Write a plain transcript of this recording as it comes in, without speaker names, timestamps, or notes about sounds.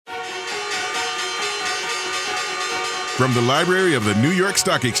From the library of the New York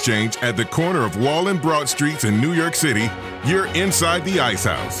Stock Exchange at the corner of Wall and Broad Streets in New York City, you're inside the Ice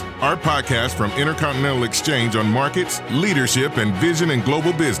House, our podcast from Intercontinental Exchange on markets, leadership, and vision in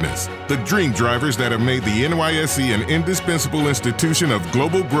global business. The dream drivers that have made the NYSE an indispensable institution of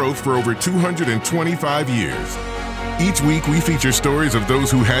global growth for over 225 years. Each week, we feature stories of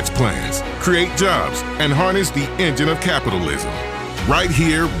those who hatch plans, create jobs, and harness the engine of capitalism. Right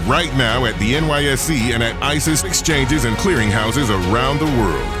here, right now at the NYSE and at ICE's exchanges and clearinghouses around the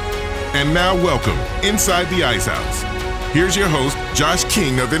world. And now welcome inside the Ice House. Here's your host, Josh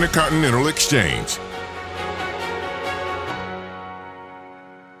King of Intercontinental Exchange.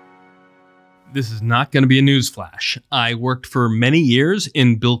 This is not going to be a newsflash. I worked for many years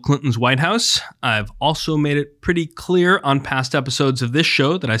in Bill Clinton's White House. I've also made it pretty clear on past episodes of this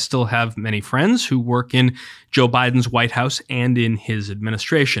show that I still have many friends who work in Joe Biden's White House and in his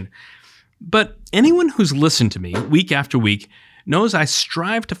administration. But anyone who's listened to me week after week knows I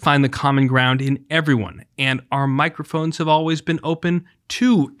strive to find the common ground in everyone, and our microphones have always been open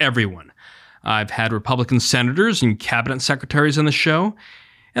to everyone. I've had Republican senators and cabinet secretaries on the show,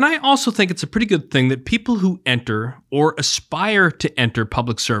 and I also think it's a pretty good thing that people who enter or aspire to enter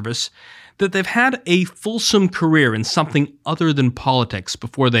public service, that they've had a fulsome career in something other than politics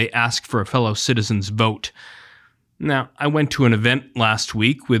before they ask for a fellow citizen's vote. Now, I went to an event last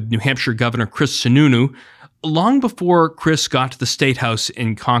week with New Hampshire Governor Chris Sununu. Long before Chris got to the State House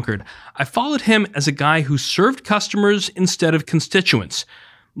in Concord, I followed him as a guy who served customers instead of constituents,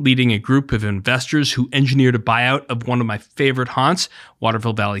 leading a group of investors who engineered a buyout of one of my favorite haunts,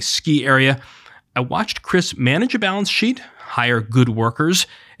 Waterville Valley ski area. I watched Chris manage a balance sheet, hire good workers,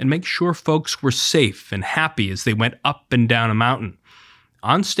 and make sure folks were safe and happy as they went up and down a mountain.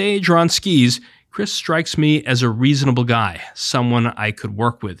 On stage or on skis, Chris strikes me as a reasonable guy, someone I could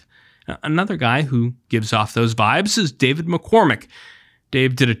work with. Another guy who gives off those vibes is David McCormick.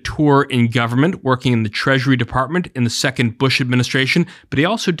 Dave did a tour in government, working in the Treasury Department in the second Bush administration, but he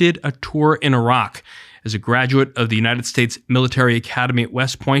also did a tour in Iraq. As a graduate of the United States Military Academy at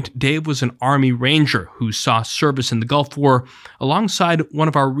West Point, Dave was an Army Ranger who saw service in the Gulf War alongside one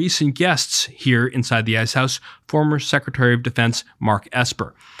of our recent guests here inside the Ice House, former Secretary of Defense Mark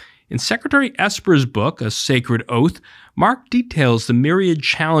Esper. In Secretary Esper's book, A Sacred Oath, Mark details the myriad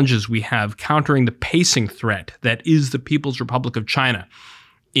challenges we have countering the pacing threat that is the People's Republic of China.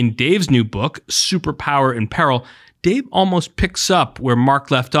 In Dave's new book, Superpower in Peril, Dave almost picks up where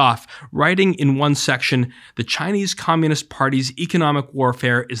Mark left off, writing in one section, "The Chinese Communist Party's economic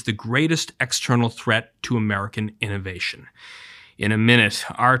warfare is the greatest external threat to American innovation." In a minute,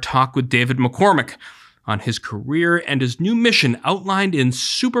 our talk with David McCormick on his career and his new mission outlined in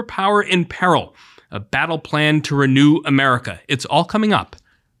Superpower in Peril, a battle plan to renew America. It's all coming up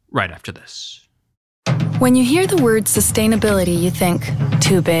right after this. When you hear the word sustainability, you think,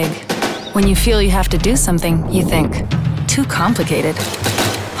 too big. When you feel you have to do something, you think, too complicated.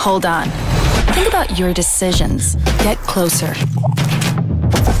 Hold on. Think about your decisions. Get closer.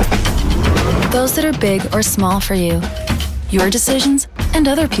 Those that are big or small for you. Your decisions and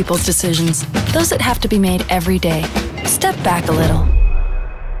other people's decisions. Those that have to be made every day. Step back a little.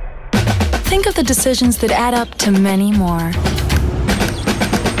 Think of the decisions that add up to many more.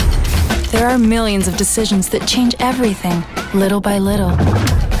 There are millions of decisions that change everything, little by little,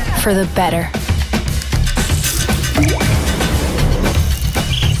 for the better.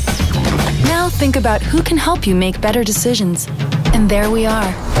 Now think about who can help you make better decisions. And there we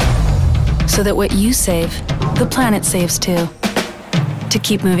are. So that what you save, the planet saves too. To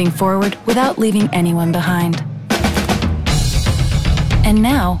keep moving forward without leaving anyone behind. And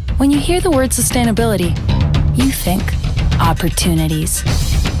now, when you hear the word sustainability, you think opportunities.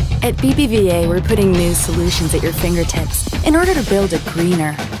 At BBVA, we're putting new solutions at your fingertips in order to build a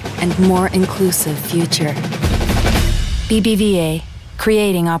greener and more inclusive future. BBVA,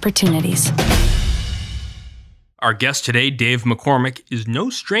 creating opportunities. Our guest today, Dave McCormick, is no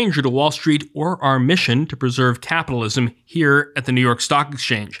stranger to Wall Street or our mission to preserve capitalism here at the New York Stock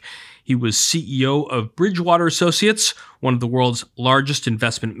Exchange. He was CEO of Bridgewater Associates, one of the world's largest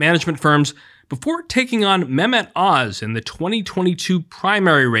investment management firms, before taking on Mehmet Oz in the 2022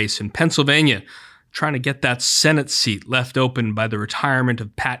 primary race in Pennsylvania, trying to get that Senate seat left open by the retirement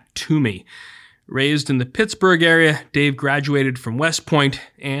of Pat Toomey. Raised in the Pittsburgh area, Dave graduated from West Point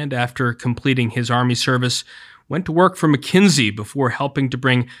and, after completing his Army service, went to work for McKinsey before helping to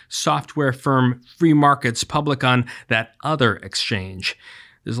bring software firm Free Markets public on that other exchange.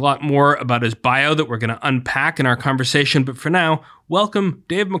 There's a lot more about his bio that we're going to unpack in our conversation, but for now, welcome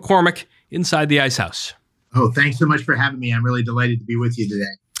Dave McCormick inside the Ice House. Oh, thanks so much for having me. I'm really delighted to be with you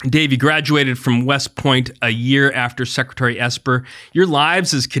today. Dave, you graduated from West Point a year after Secretary Esper. Your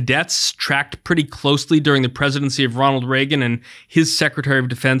lives as cadets tracked pretty closely during the presidency of Ronald Reagan and his Secretary of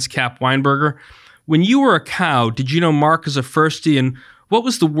Defense, Cap Weinberger. When you were a cow, did you know Mark as a firstie, and what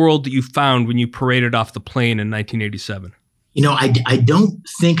was the world that you found when you paraded off the plane in 1987? I don't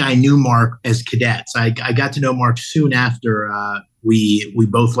think I knew Mark as cadets. I got to know Mark soon after we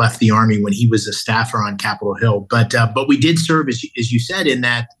both left the Army when he was a staffer on Capitol Hill. But we did serve, as you said, in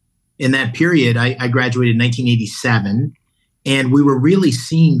that period. I graduated in 1987, and we were really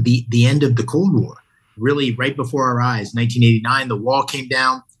seeing the end of the Cold War, really right before our eyes. 1989, the wall came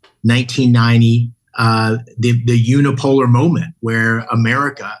down. 1990, the unipolar moment where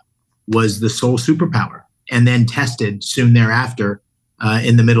America was the sole superpower, and then tested soon thereafter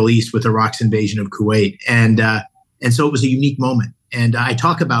in the Middle East with Iraq's invasion of Kuwait. And so it was a unique moment. And I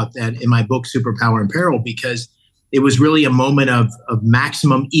talk about that in my book, Superpower in Peril, because it was really a moment of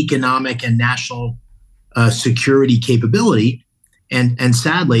maximum economic and national security capability. And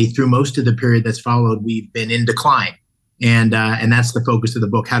sadly, through most of the period that's followed, we've been in decline. And that's the focus of the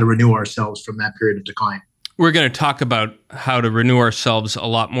book, how to renew ourselves from that period of decline. We're going to talk about how to renew ourselves a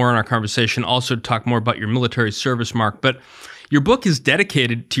lot more in our conversation, also talk more about your military service, Mark. But your book is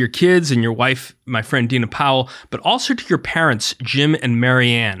dedicated to your kids and your wife, my friend Dina Powell, but also to your parents, Jim and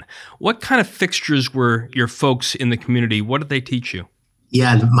Mary Ann. What kind of fixtures were your folks in the community? What did they teach you?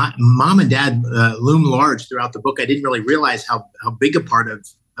 Yeah, my mom and dad loomed large throughout the book. I didn't really realize how big a part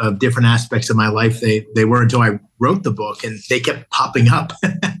of different aspects of my life they were until I wrote the book, and they kept popping up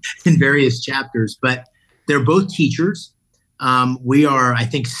in various chapters. But they're both teachers. We are, I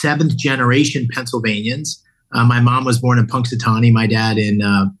think, 7th generation Pennsylvanians. My mom was born in Punxsutawney, my dad in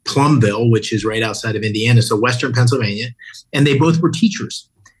Plumville, which is right outside of Indiana, so Western Pennsylvania. And they both were teachers.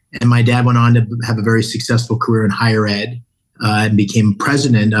 And my dad went on to have a very successful career in higher ed and became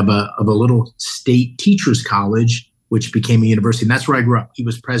president of a little state teachers college, which became a university. And that's where I grew up. He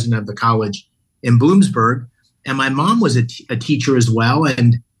was president of the college in Bloomsburg. And my mom was a teacher as well.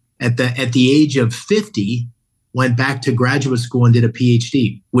 And at the age of 50, went back to graduate school and did a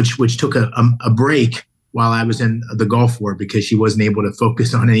PhD, which took a break while I was in the Gulf War because she wasn't able to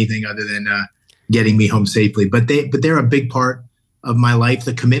focus on anything other than getting me home safely. But they're a big part of my life.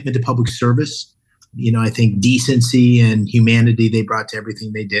 The commitment to public service, I think decency and humanity they brought to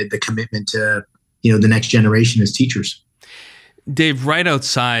everything they did. The commitment to the next generation as teachers. Dave, right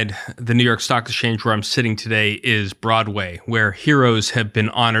outside the New York Stock Exchange where I'm sitting today is Broadway, where heroes have been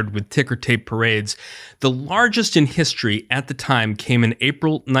honored with ticker tape parades. The largest in history at the time came in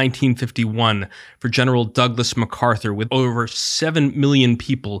April 1951 for General Douglas MacArthur, with over 7 million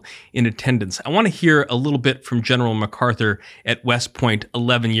people in attendance. I want to hear a little bit from General MacArthur at West Point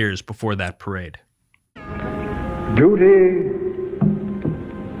 11 years before that parade. Duty,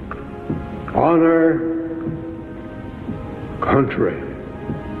 honor, country.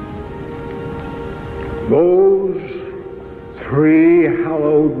 Those three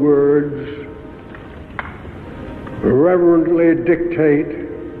hallowed words reverently dictate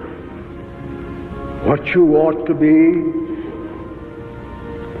what you ought to be,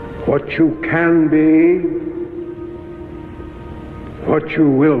 what you can be, what you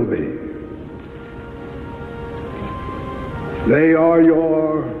will be. They are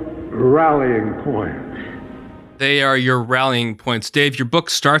your rallying point. They are your rallying points. Dave, your book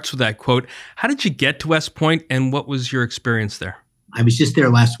starts with that quote. How did you get to West Point, and what was your experience there? I was just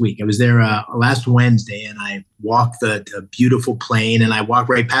there last week. I was there last Wednesday, and I walked the beautiful plain, and I walked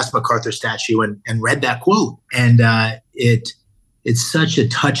right past MacArthur statue and read that quote. And it's such a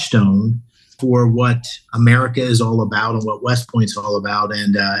touchstone for what America is all about and what West Point's all about.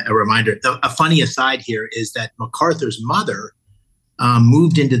 And a reminder, a funny aside here is that MacArthur's mother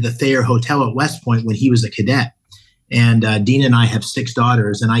moved into the Thayer Hotel at West Point when he was a cadet. And Dina and I have 6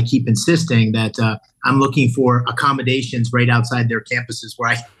 daughters, and I keep insisting that I'm looking for accommodations right outside their campuses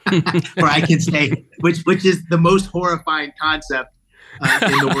where I can stay, which is the most horrifying concept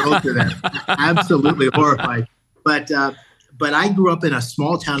in the world to them. Absolutely horrified. But I grew up in a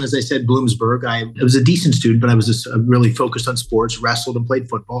small town, as I said, Bloomsburg. I was a decent student, but I was just really focused on sports, wrestled and played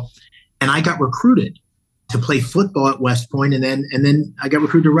football. And I got recruited to play football at West Point, and then I got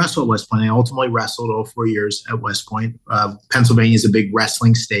recruited to wrestle at West Point. I ultimately wrestled all 4 years at West Point. Pennsylvania is a big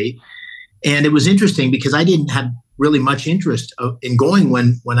wrestling state, and it was interesting because I didn't have really much interest in going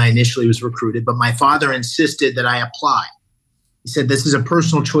when I initially was recruited, but my father insisted that I apply. He said, "This is a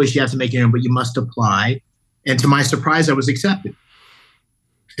personal choice you have to make your own, but you must apply." And to my surprise, I was accepted.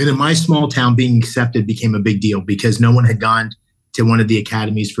 And in my small town, being accepted became a big deal because no one had gone to one of the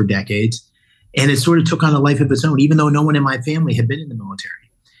academies for decades. And it sort of took on a life of its own, even though no one in my family had been in the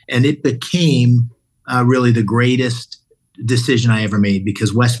military. And it became really the greatest decision I ever made,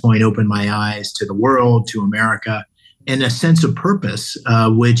 because West Point opened my eyes to the world, to America, and a sense of purpose,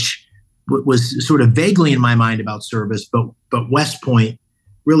 which was sort of vaguely in my mind about service, but West Point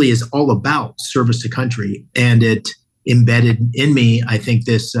really is all about service to country. And it embedded in me, I think,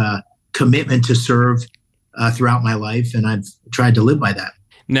 this commitment to serve throughout my life, and I've tried to live by that.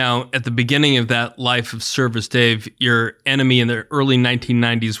 Now, at the beginning of that life of service, Dave, your enemy in the early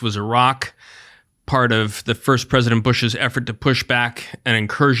 1990s was Iraq, part of the first President Bush's effort to push back an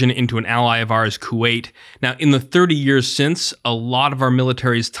incursion into an ally of ours, Kuwait. Now, in the 30 years since, a lot of our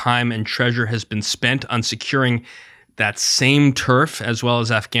military's time and treasure has been spent on securing that same turf as well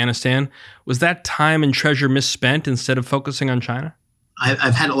as Afghanistan. Was that time and treasure misspent instead of focusing on China?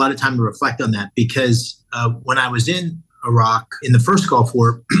 I've had a lot of time to reflect on that, because when I was in Iraq in the first Gulf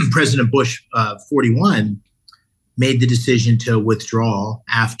War, President Bush, 41, made the decision to withdraw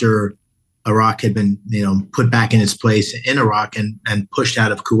after Iraq had been, put back in its place in Iraq and pushed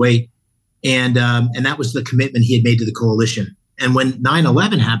out of Kuwait. And that was the commitment he had made to the coalition. And when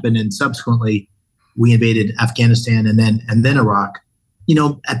 9/11 happened and subsequently we invaded Afghanistan and then Iraq,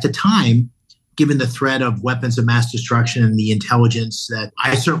 at the time, given the threat of weapons of mass destruction and the intelligence that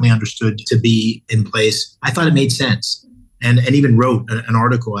I certainly understood to be in place, I thought it made sense. And even wrote an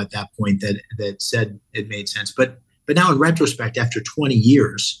article at that point that said it made sense. But now in retrospect, after 20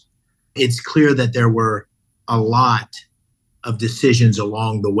 years, it's clear that there were a lot of decisions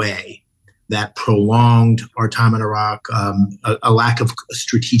along the way that prolonged our time in Iraq, a lack of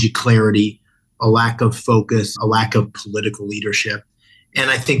strategic clarity, a lack of focus, a lack of political leadership. And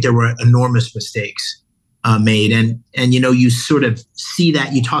I think there were enormous mistakes made. And you sort of see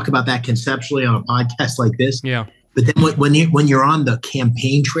that, you talk about that conceptually on a podcast like this. Yeah. But then when you're on the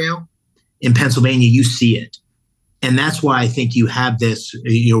campaign trail in Pennsylvania, you see it. And that's why I think you have this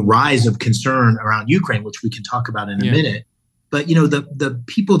rise of concern around Ukraine, which we can talk about in a minute. But, the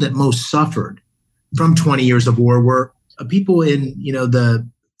people that most suffered from 20 years of war were people in, the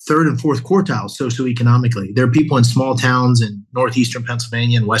third and fourth quartiles socioeconomically. There are people in small towns in northeastern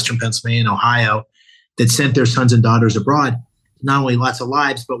Pennsylvania and western Pennsylvania and Ohio that sent their sons and daughters abroad. Not only lots of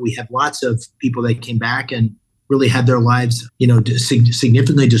lives, but we have lots of people that came back and really had their lives,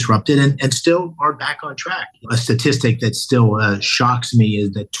 significantly disrupted and still are back on track. A statistic that still shocks me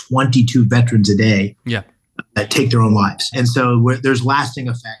is that 22 veterans a day take their own lives. And so there's lasting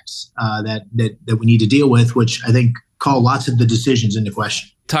effects that we need to deal with, which I think call lots of the decisions into question.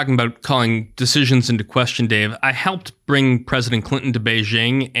 Talking about calling decisions into question, Dave, I helped bring President Clinton to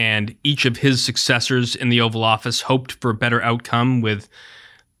Beijing, and each of his successors in the Oval Office hoped for a better outcome with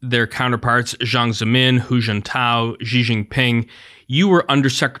their counterparts, Jiang Zemin, Hu Jintao, Xi Jinping. You were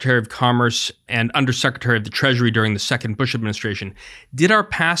Undersecretary of Commerce and Undersecretary of the Treasury during the second Bush administration. Did our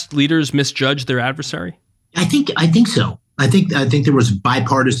past leaders misjudge their adversary? I think so. I think there was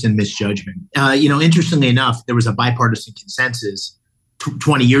bipartisan misjudgment. Interestingly enough, there was a bipartisan consensus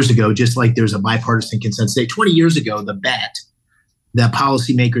 20 years ago, just like there's a bipartisan consensus today. 20 years ago, the bet that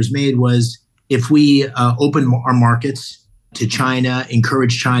policymakers made was, if we open our markets to China,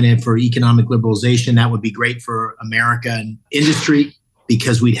 encourage China for economic liberalization, that would be great for American industry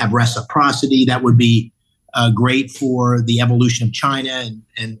because we'd have reciprocity. That would be great for the evolution of China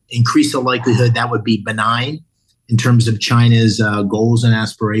and increase the likelihood that would be benign in terms of China's goals and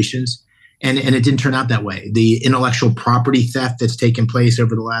aspirations. And it didn't turn out that way. The intellectual property theft that's taken place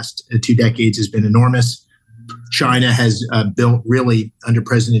over the last 2 decades has been enormous. China has built, really, under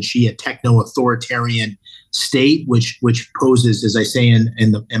President Xi, a techno-authoritarian state, which poses, as I say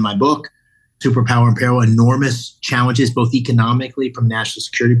in my book, Superpower in Peril, enormous challenges, both economically from a national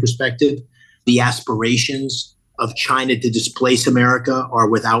security perspective. The aspirations of China to displace America are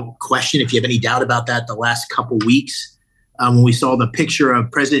without question. If you have any doubt about that, the last couple weeks, when we saw the picture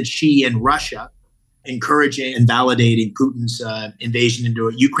of President Xi in Russia encouraging and validating Putin's invasion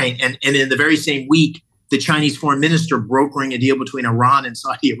into Ukraine, and in the very same week, the Chinese foreign minister brokering a deal between Iran and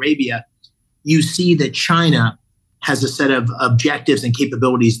Saudi Arabia, you see that China has a set of objectives and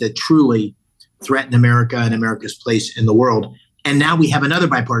capabilities that truly threaten America and America's place in the world. And now we have another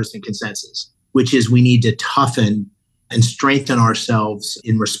bipartisan consensus, which is we need to toughen and strengthen ourselves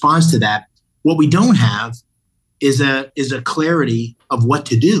in response to that. What we don't have is a clarity of what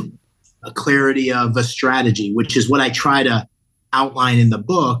to do, a clarity of a strategy, which is what I try to outline in the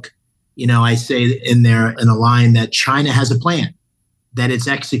book. I say in there in a line that China has a plan, that it's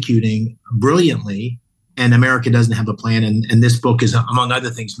executing brilliantly, and America doesn't have a plan. And this book is, among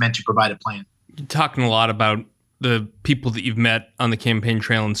other things, meant to provide a plan. You're talking a lot about the people that you've met on the campaign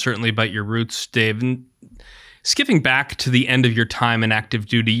trail and certainly about your roots, Dave. And Skipping back to the end of your time in active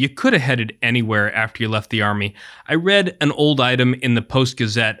duty, you could have headed anywhere after you left the Army. I read an old item in the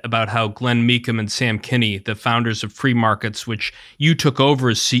Post-Gazette about how Glenn Meekum and Sam Kinney, the founders of Free Markets, which you took over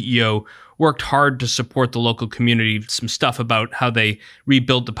as CEO, worked hard to support the local community. Some stuff about how they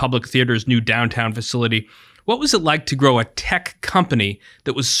rebuilt the Public Theater's new downtown facility. What was it like to grow a tech company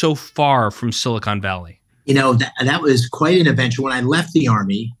that was so far from Silicon Valley? That was quite an adventure. When I left the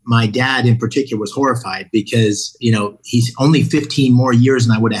Army, my dad in particular was horrified because, he's only 15 more years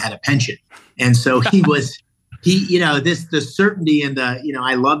and I would have had a pension. And so the certainty and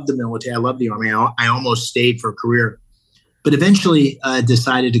I loved the military. I loved the Army. I almost stayed for a career, but eventually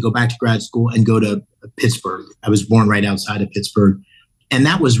decided to go back to grad school and go to Pittsburgh. I was born right outside of Pittsburgh. And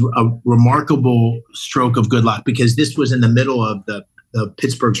that was a remarkable stroke of good luck because this was in the middle of the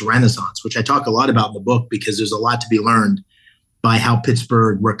Pittsburgh's Renaissance, which I talk a lot about in the book because there's a lot to be learned by how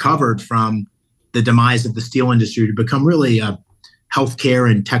Pittsburgh recovered from the demise of the steel industry to become really a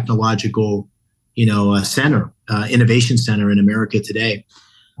healthcare and technological, center, innovation center in America today.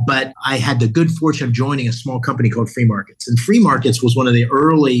 But I had the good fortune of joining a small company called Free Markets. And Free Markets was one of the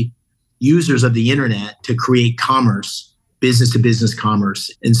early users of the internet to create commerce, business-to-business commerce.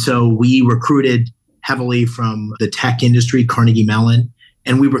 And so we recruited heavily from the tech industry, Carnegie Mellon,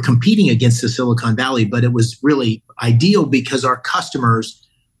 and we were competing against the Silicon Valley, but it was really ideal because our customers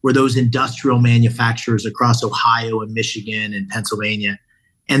were those industrial manufacturers across Ohio and Michigan and Pennsylvania.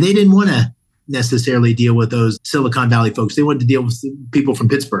 And they didn't want to necessarily deal with those Silicon Valley folks. They wanted to deal with people from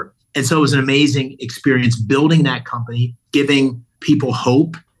Pittsburgh. And so it was an amazing experience building that company, giving people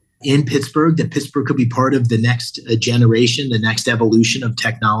hope in Pittsburgh, that Pittsburgh could be part of the next generation, the next evolution of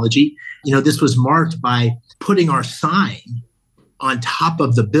technology. This was marked by putting our sign on top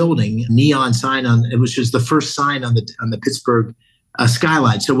of the building, neon sign it was just the first sign on the Pittsburgh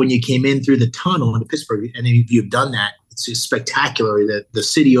skyline. So when you came in through the tunnel into Pittsburgh, and if you've done that, it's just spectacular that the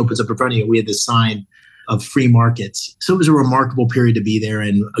city opens up in front of you. We had this sign of Free Markets. So it was a remarkable period to be there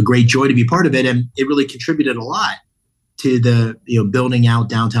and a great joy to be part of it. And it really contributed a lot to the building out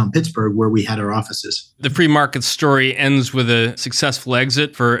downtown Pittsburgh where we had our offices. The Free Market story ends with a successful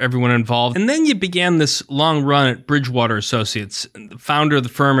exit for everyone involved. And then you began this long run at Bridgewater Associates. The founder of the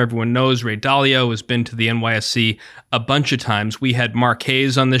firm everyone knows, Ray Dalio, has been to the NYSC a bunch of times. We had Mark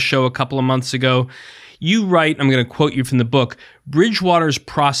Hayes on this show a couple of months ago. You write, I'm going to quote you from the book, Bridgewater's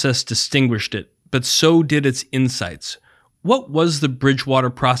process distinguished it, but so did its insights. What was the Bridgewater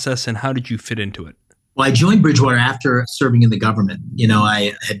process and how did you fit into it? Well, I joined Bridgewater after serving in the government.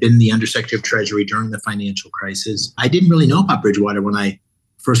 I had been the Undersecretary of Treasury during the financial crisis. I didn't really know about Bridgewater when I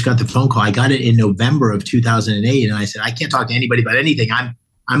first got the phone call. I got it in November of 2008, and I said, I can't talk to anybody about anything.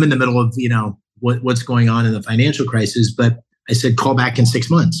 I'm in the middle of what's going on in the financial crisis. But I said, call back in 6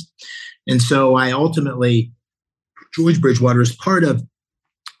 months. And so I ultimately joined Bridgewater as part of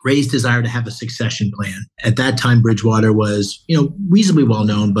Ray's desire to have a succession plan. At that time, Bridgewater was, reasonably well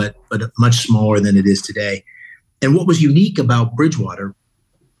known, but much smaller than it is today. And what was unique about Bridgewater,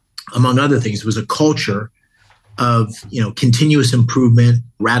 among other things, was a culture of, continuous improvement,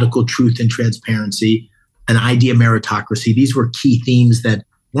 radical truth and transparency, an idea meritocracy. These were key themes that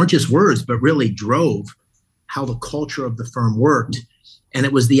weren't just words, but really drove how the culture of the firm worked. And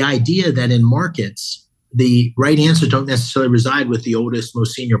it was the idea that in markets, the right answers don't necessarily reside with the oldest,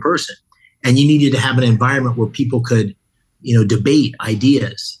 most senior person. And you needed to have an environment where people could, debate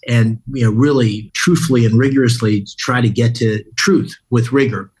ideas and, really truthfully and rigorously try to get to truth with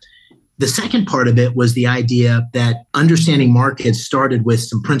rigor. The second part of it was the idea that understanding markets started with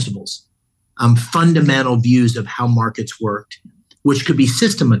some principles, fundamental views of how markets worked, which could be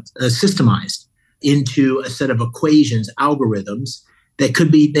systemized into a set of equations, algorithms, that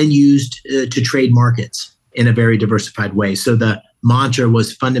could be then used to trade markets in a very diversified way. So the mantra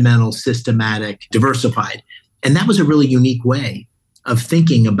was fundamental, systematic, diversified. And that was a really unique way of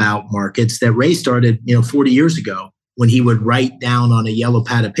thinking about markets that Ray started, 40 years ago when he would write down on a yellow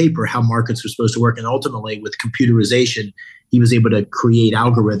pad of paper how markets were supposed to work. And ultimately, with computerization, he was able to create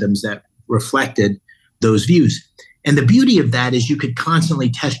algorithms that reflected those views. And the beauty of that is you could constantly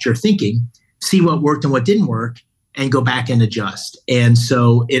test your thinking, see what worked and what didn't work, and go back and adjust. And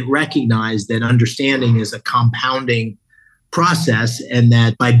so it recognized that understanding is a compounding process and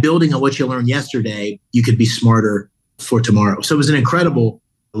that by building on what you learned yesterday, you could be smarter for tomorrow. So it was an incredible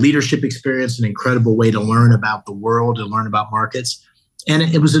leadership experience, an incredible way to learn about the world and learn about markets. And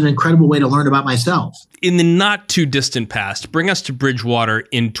it was an incredible way to learn about myself. In the not too distant past, bring us to Bridgewater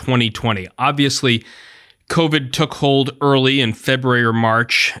in 2020. Obviously, COVID took hold early in February or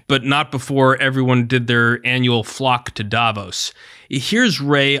March, but not before everyone did their annual flock to Davos. Here's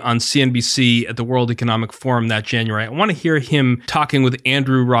Ray on CNBC at the World Economic Forum that January. I want to hear him talking with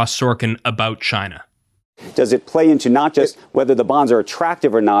Andrew Ross Sorkin about China. Does it play into not just whether the bonds are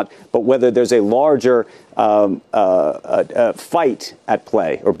attractive or not, but whether there's a larger fight at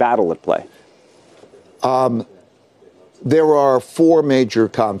play or battle at play? There are four major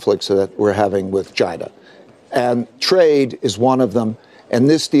conflicts that we're having with China, and trade is one of them. And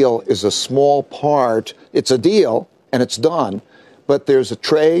this deal is a small part. It's a deal, and it's done. But there's a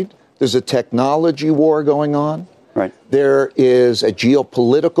trade, there's a technology war going on. Right. There is a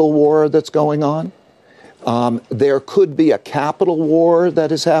geopolitical war that's going on. There could be a capital war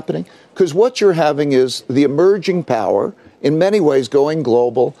that is happening, because what you're having is the emerging power, in many ways going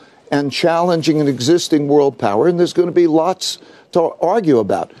global and challenging an existing world power, and there's going to be lots to argue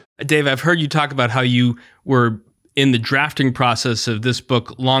about. Dave, I've heard you talk about how you were in the drafting process of this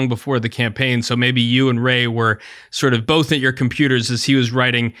book long before the campaign, so maybe you and Ray were sort of both at your computers as he was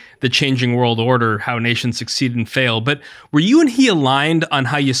writing The Changing World Order, How Nations Succeed and Fail. But were you and he aligned on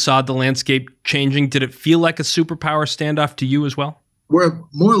how you saw the landscape changing? Did it feel like a superpower standoff to you as well? We're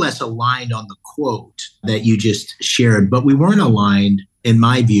more or less aligned on the quote that you just shared, but we weren't aligned, in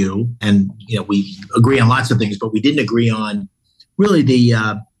my view, and we agree on lots of things, but we didn't agree on really the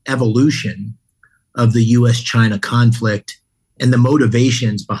evolution of the U.S.-China conflict and the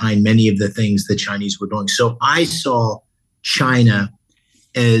motivations behind many of the things the Chinese were doing. So I saw China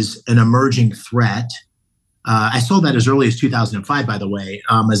as an emerging threat. I saw that as early as 2005, by the way.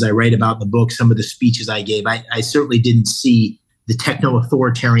 As I write about in the book, some of the speeches I gave, I certainly didn't see the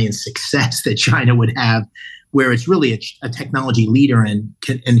techno-authoritarian success that China would have, where it's really a technology leader and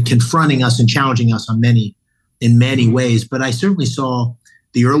confronting us and challenging us in many ways. But I certainly saw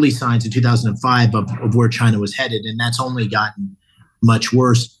the early signs in 2005 of where China was headed, and that's only gotten much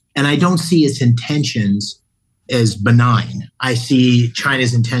worse. And I don't see its intentions as benign. I see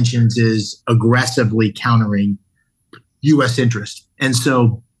China's intentions as aggressively countering U.S. interest. And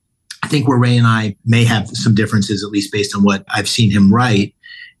so I think where Ray and I may have some differences, at least based on what I've seen him write,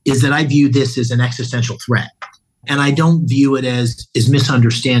 is that I view this as an existential threat. And I don't view it as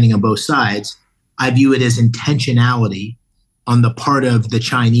misunderstanding on both sides. I view it as intentionality on the part of the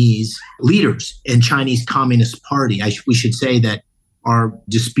Chinese leaders and Chinese Communist Party. We should say that our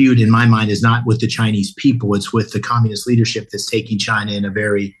dispute, in my mind, is not with the Chinese people. It's with the communist leadership that's taking China in a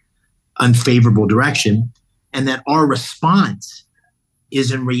very unfavorable direction. And that our response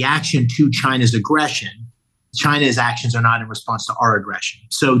is in reaction to China's aggression. China's actions are not in response to our aggression.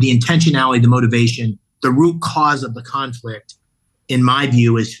 So the intentionality, the motivation, the root cause of the conflict, in my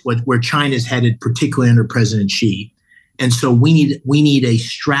view, is where China's headed, particularly under President Xi. And so we need a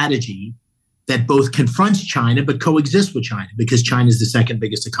strategy that both confronts China but coexists with China, because China is the second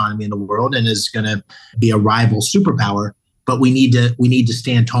biggest economy in the world and is going to be a rival superpower. But we need to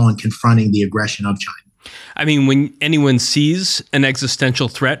stand tall in confronting the aggression of China. I mean, when anyone sees an existential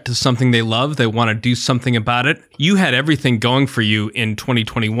threat to something they love, they want to do something about it. You had everything going for you in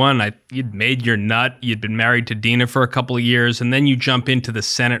 2021. You'd made your nut. You'd been married to Dina for a couple of years, and then you jump into the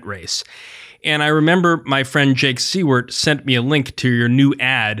Senate race. And I remember my friend Jake Seward sent me a link to your new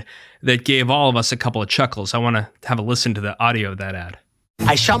ad that gave all of us a couple of chuckles. I want to have a listen to the audio of that ad.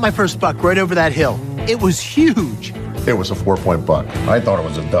 I shot my first buck right over that hill. It was huge. It was a 4-point buck. I thought it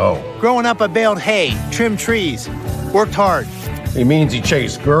was a doe. Growing up, I baled hay, trimmed trees, worked hard. He means he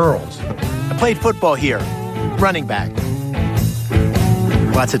chased girls. I played football here, running back.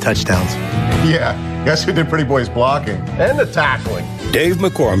 Lots of touchdowns. Yeah, guess who did Pretty Boy's blocking and the tackling? Dave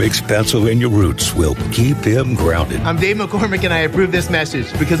McCormick's Pennsylvania roots will keep him grounded. I'm Dave McCormick, and I approve this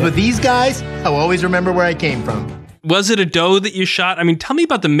message because with these guys, I'll always remember where I came from. Was it a doe that you shot? I mean, tell me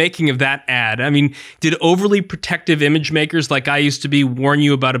about the making of that ad. I mean, did overly protective image makers like I used to be warn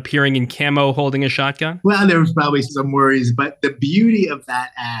you about appearing in camo holding a shotgun? Well, there was probably some worries, but the beauty of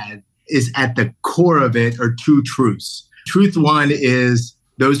that ad is at the core of it are two truths. Truth one is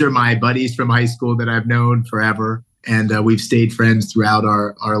those are my buddies from high school that I've known forever. And we've stayed friends throughout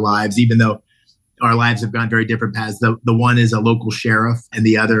our lives, even though our lives have gone very different paths. The one is a local sheriff, and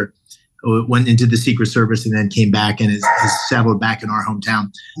the other went into the Secret Service and then came back and has settled back in our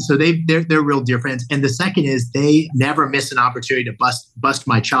hometown. So they're real different. And the second is they never miss an opportunity to bust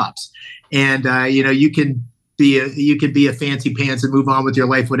my chops. And you can be a fancy pants and move on with your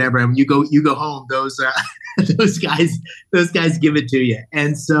life, whatever. And you go home, those guys give it to you.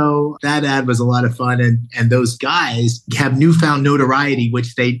 And so that ad was a lot of fun. And those guys have newfound notoriety,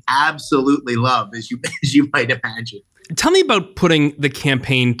 which they absolutely love, as you might imagine. Tell me about putting the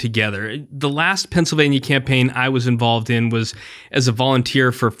campaign together. The last Pennsylvania campaign I was involved in was as a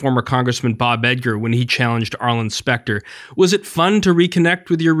volunteer for former Congressman Bob Edgar when he challenged Arlen Specter. Was it fun to reconnect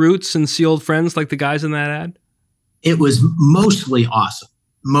with your roots and see old friends like the guys in that ad? It was mostly awesome.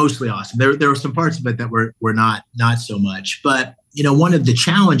 Mostly awesome. There were some parts of it that were not so much. But, one of the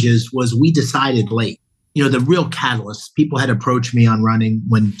challenges was we decided late. The real catalyst, people had approached me on running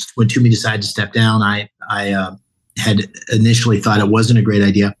when Toomey decided to step down. I had initially thought it wasn't a great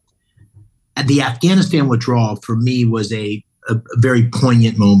idea. The Afghanistan withdrawal for me was a very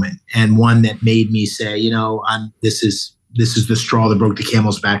poignant moment, and one that made me say, this is the straw that broke the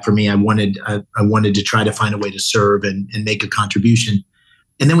camel's back for me. I wanted to try to find a way to serve and make a contribution.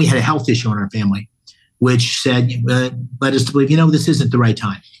 And then we had a health issue in our family, which led us to believe, this isn't the right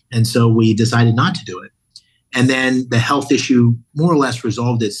time. And so we decided not to do it. And then the health issue more or less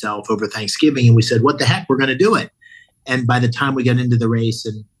resolved itself over Thanksgiving. And we said, what the heck, we're going to do it. And by the time we got into the race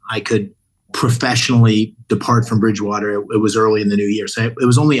and I could professionally depart from Bridgewater, it was early in the new year. So it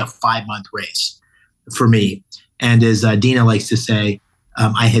was only a 5-month race for me. And as Dina likes to say,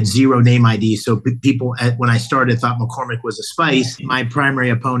 I had 0 name ID. So people, when I started, thought McCormick was a spice. My primary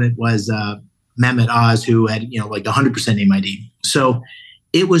opponent was Mehmet Oz, who had, like 100% name ID. So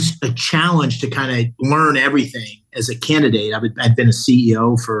it was a challenge to kind of learn everything as a candidate. I'd been a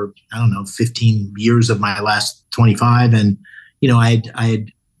CEO for, 15 years of my last 25. And, I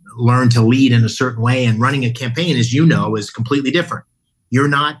had learned to lead in a certain way. And running a campaign, as you know, is completely different. You're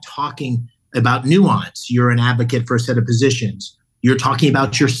not talking about nuance. You're an advocate for a set of positions. You're talking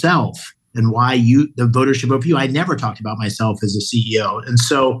about yourself and why the voters should vote for you. I never talked about myself as a CEO. And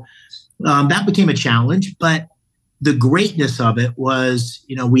so that became a challenge. But the greatness of it was,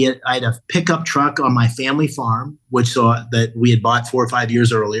 I had a pickup truck on my family farm, that we had bought 4 or 5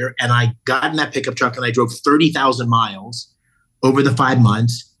 years earlier. And I got in that pickup truck and I drove 30,000 miles over the 5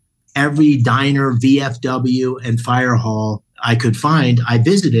 months. Every diner, VFW, and fire hall I could find, I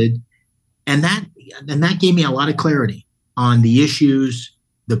visited. And that gave me a lot of clarity on the issues,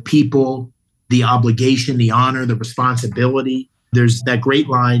 the people, the obligation, the honor, the responsibility. There's that great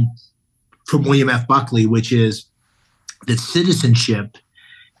line from William F. Buckley, which is that citizenship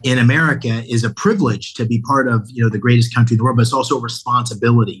in America is a privilege to be part of, the greatest country in the world, but it's also a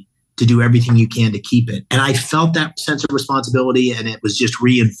responsibility to do everything you can to keep it. And I felt that sense of responsibility, and it was just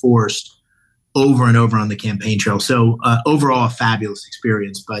reinforced over and over on the campaign trail. So overall, a fabulous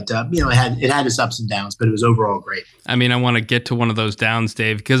experience. But it had its ups and downs, but it was overall great. I want to get to one of those downs,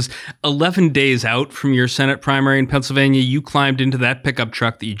 Dave, because 11 days out from your Senate primary in Pennsylvania, you climbed into that pickup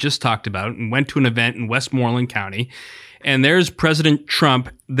truck that you just talked about and went to an event in Westmoreland County. And there's President Trump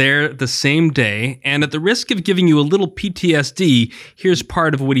there the same day. And at the risk of giving you a little PTSD, here's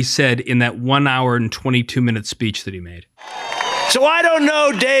part of what he said in that 1 hour and 22-minute speech that he made. So I don't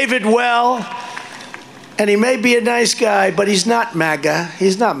know David well, and he may be a nice guy, but he's not MAGA.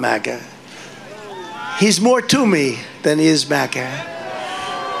 He's not MAGA. He's more to me than he is MAGA.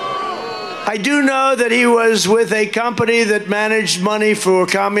 I do know that he was with a company that managed money for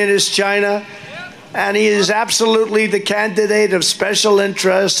communist China, and he is absolutely the candidate of special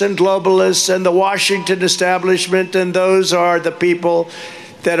interests and globalists and the Washington establishment, and those are the people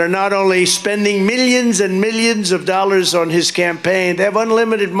that are not only spending millions and millions of dollars on his campaign, they have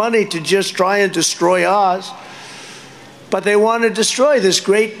unlimited money to just try and destroy Oz, but they want to destroy this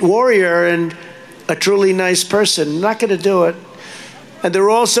great warrior and a truly nice person. Not going to do it. And they're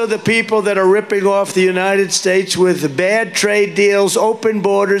also the people that are ripping off the United States with bad trade deals, open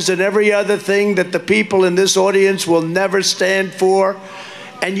borders, and every other thing that the people in this audience will never stand for,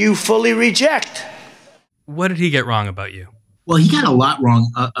 and you fully reject. What did he get wrong about you? Well, he got a lot wrong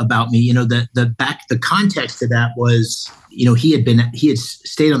about me. The context to that was, he had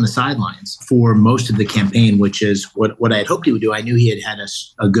stayed on the sidelines for most of the campaign, which is what I had hoped he would do. I knew he had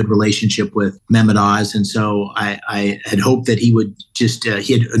a good relationship with Mehmet Oz, and so I had hoped that he would just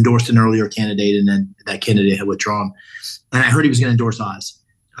he had endorsed an earlier candidate, and then that candidate had withdrawn. And I heard he was going to endorse Oz.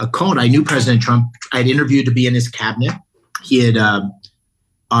 I knew President Trump. I had interviewed to be in his cabinet. He had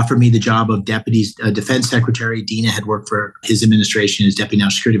offered me the job of deputy defense secretary. Dina had worked for his administration as deputy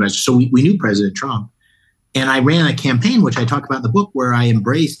national security advisor. So we knew President Trump. And I ran a campaign, which I talk about in the book, where I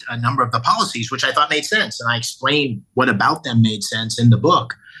embraced a number of the policies, which I thought made sense. And I explained what about them made sense in the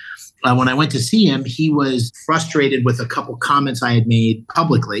book. When I went to see him, he was frustrated with a couple comments I had made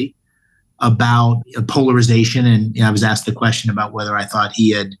publicly about polarization. And I was asked the question about whether I thought he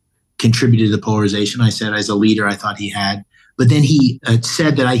had contributed to the polarization. I said, as a leader, I thought he had. But then he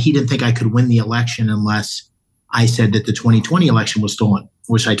said that he didn't think I could win the election unless I said that the 2020 election was stolen,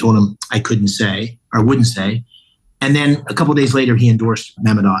 which I told him I couldn't say or wouldn't say. And then a couple of days later, he endorsed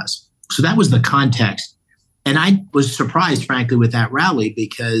Mehmet Oz. So that was the context. And I was surprised, frankly, with that rally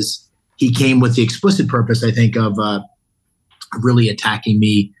because he came with the explicit purpose, I think, of really attacking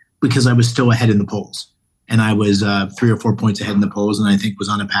me because I was still ahead in the polls. And I was 3 or 4 points ahead in the polls, and I think was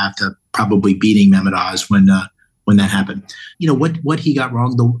on a path to probably beating Mehmet Oz when that happened. You know, what he got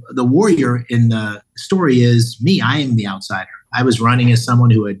wrong, the warrior in the story is me. I am the outsider. I was running as someone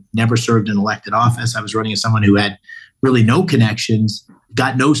who had never served in elected office. I was running as someone who had really no connections,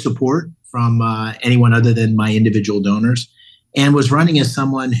 got no support from anyone other than my individual donors, and was running as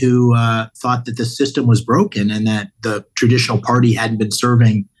someone who thought that the system was broken and that the traditional party hadn't been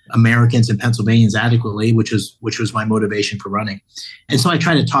serving Americans and Pennsylvanians adequately, which was my motivation for running. And so I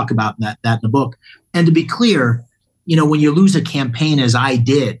try to talk about that in the book. And to be clear, you know, when you lose a campaign as I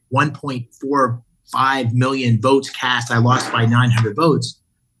did, 1.45 million votes cast, I lost by 900 votes.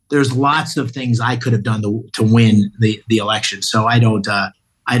 There's lots of things I could have done to win the election. So I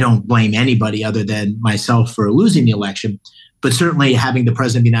don't blame anybody other than myself for losing the election. But certainly having the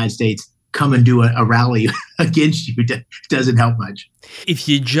president of the United States come and do a rally against you doesn't help much. If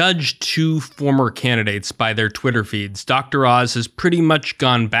you judge two former candidates by their Twitter feeds, Dr. Oz has pretty much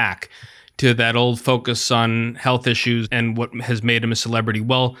gone back to that old focus on health issues and what has made him a celebrity.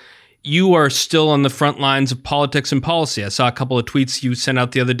 Well, you are still on the front lines of politics and policy. I saw a couple of tweets you sent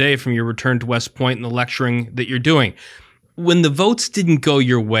out the other day from your return to West Point and the lecturing that you're doing. When the votes didn't go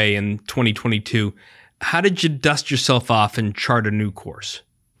your way in 2022, how did you dust yourself off and chart a new course?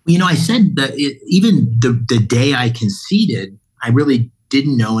 You know, I said that even the day I conceded, I really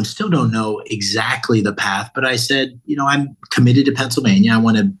didn't know and still don't know exactly the path. But I said, you know, I'm committed to Pennsylvania. I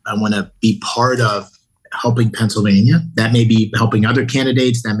want to be part of helping Pennsylvania. That may be helping other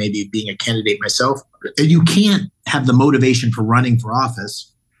candidates. That may be being a candidate myself. And you can't have the motivation for running for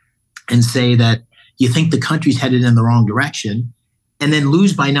office and say that you think the country's headed in the wrong direction and then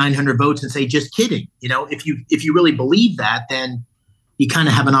lose by 900 votes and say, just kidding. You know, if you really believe that, then you kind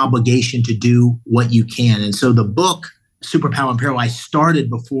of have an obligation to do what you can. And so the book, Superpower in Peril, I started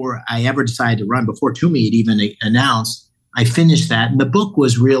before I ever decided to run, before Toomey had even announced. I finished that. And the book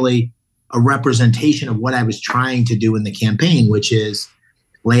was really a representation of what I was trying to do in the campaign, which is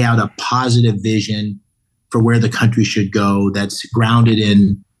lay out a positive vision for where the country should go that's grounded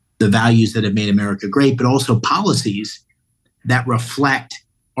in the values that have made America great, but also policies that reflect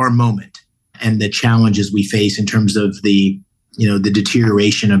our moment and the challenges we face in terms of the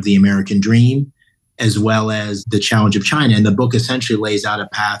deterioration of the American dream, as well as the challenge of China. And the book essentially lays out a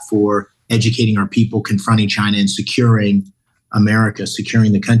path for educating our people, confronting China, and securing America,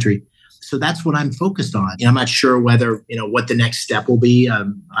 securing the country. So that's what I'm focused on. I'm not sure whether, what the next step will be.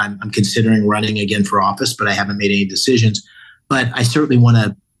 I'm considering running again for office, but I haven't made any decisions. But I certainly want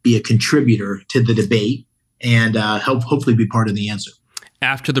to be a contributor to the debate and hopefully be part of the answer.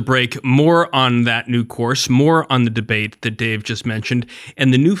 After the break, more on that new course, more on the debate that Dave just mentioned,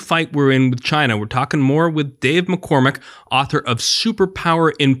 and the new fight we're in with China. We're talking more with Dave McCormick, author of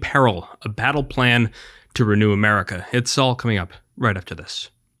Superpower in Peril, a battle plan to renew America. It's all coming up right after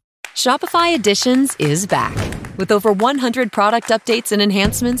this. Shopify Editions is back with over 100 product updates and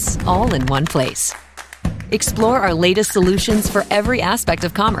enhancements all in one place. Explore our latest solutions for every aspect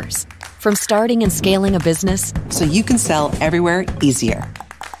of commerce, from starting and scaling a business so you can sell everywhere easier,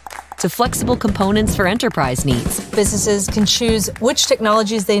 to flexible components for enterprise needs. Businesses can choose which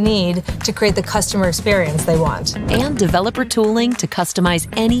technologies they need to create the customer experience they want. And developer tooling to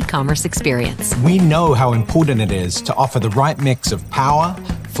customize any commerce experience. We know how important it is to offer the right mix of power,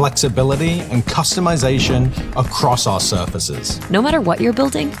 flexibility, and customization across our surfaces. No matter what you're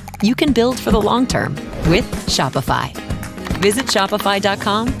building, you can build for the long term with Shopify. Visit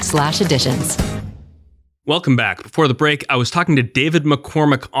shopify.com/editions. Welcome back. Before the break, I was talking to David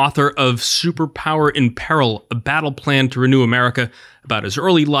McCormick, author of Superpower in Peril, a battle plan to renew America, about his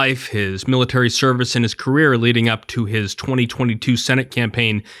early life, his military service, and his career leading up to his 2022 Senate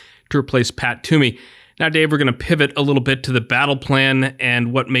campaign to replace Pat Toomey. Now, Dave, we're going to pivot a little bit to the battle plan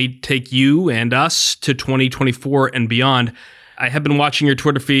and what may take you and us to 2024 and beyond. I have been watching your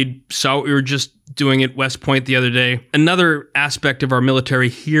Twitter feed, saw what we were just doing at West Point the other day. Another aspect of our military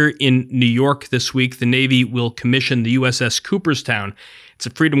here in New York this week, the Navy will commission the USS Cooperstown. It's a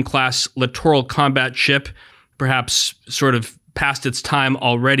Freedom-class littoral combat ship, perhaps sort of past its time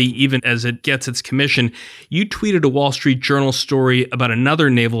already, even as it gets its commission. You tweeted a Wall Street Journal story about another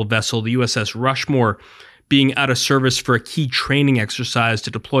naval vessel, the USS Rushmore, being out of service for a key training exercise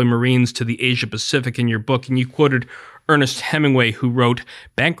to deploy Marines to the Asia Pacific in your book, and you quoted Ernest Hemingway, who wrote,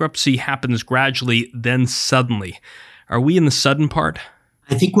 "Bankruptcy happens gradually, then suddenly." Are we in the sudden part?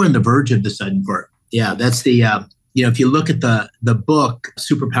 I think we're on the verge of the sudden part. Yeah, that's the if you look at the book,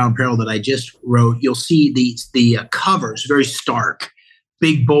 Superpower in Peril, that I just wrote, you'll see the covers, very stark,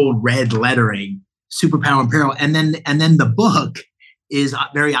 big, bold red lettering, Superpower in Peril. And then the book is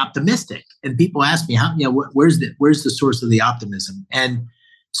very optimistic. And people ask me, where's the source of the optimism? And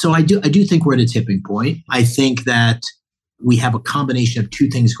so I do think we're at a tipping point. I think that we have a combination of two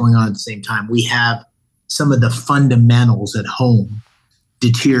things going on at the same time. We have some of the fundamentals at home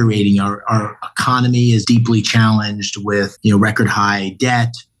deteriorating. Our economy is deeply challenged with record high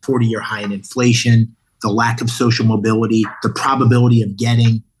debt, 40-year high in inflation, the lack of social mobility, the probability of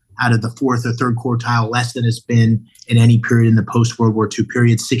getting out of the fourth or third quartile less than it's been in any period in the post-World War II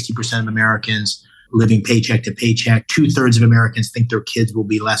period. 60% of Americans living paycheck to paycheck. 2/3 of Americans think their kids will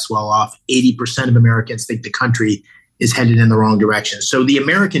be less well off. 80% of Americans think the country is headed in the wrong direction. So the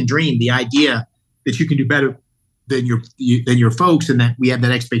American dream, the idea that you can do better than your folks and that we have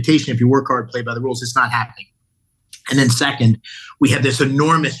that expectation, if you work hard, play by the rules, it's not happening. And then second, we have this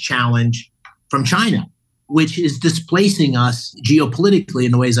enormous challenge from China, which is displacing us geopolitically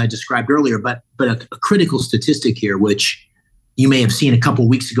in the ways I described earlier. But a critical statistic here, which you may have seen a couple of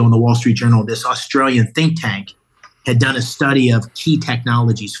weeks ago in the Wall Street Journal, this Australian think tank had done a study of key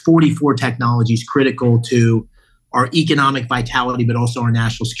technologies, 44 technologies critical to our economic vitality, but also our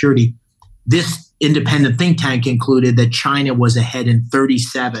national security. This independent think tank concluded that China was ahead in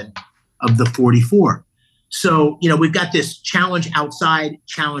 37 of the 44. So, we've got this challenge outside,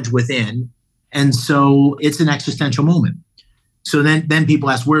 challenge within. And so it's an existential moment. So then people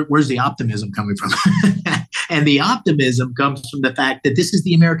ask, where's the optimism coming from? And the optimism comes from the fact that this is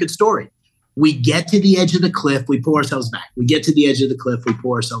the American story. We get to the edge of the cliff, we pull ourselves back. We get to the edge of the cliff, we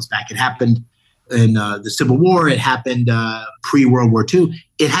pull ourselves back. It happened in the Civil War. It happened pre-World War II.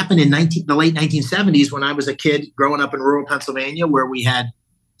 It happened in the late 1970s when I was a kid growing up in rural Pennsylvania, where we had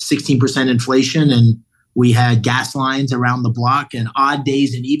 16% inflation and we had gas lines around the block and odd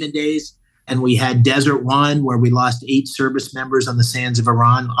days and even days. And we had Desert One, where we lost 8 service members on the sands of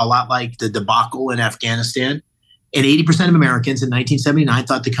Iran, a lot like the debacle in Afghanistan. And 80% of Americans in 1979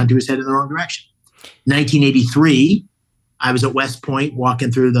 thought the country was headed in the wrong direction. 1983, I was at West Point walking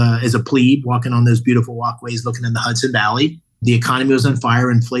through as a plebe, walking on those beautiful walkways, looking in the Hudson Valley. The economy was on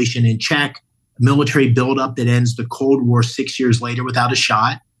fire, inflation in check, military buildup that ends the Cold War 6 years later without a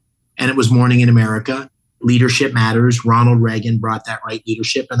shot. And it was morning in America. Leadership matters. Ronald Reagan brought that right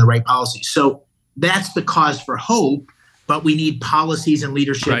leadership and the right policies. So that's the cause for hope, but we need policies and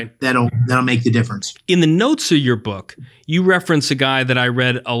leadership that'll make the difference. In the notes of your book, you reference a guy that I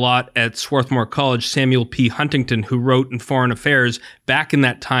read a lot at Swarthmore College, Samuel P. Huntington, who wrote in Foreign Affairs back in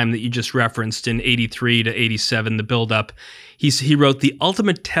that time that you just referenced in 83 to 87, the buildup. He wrote, "The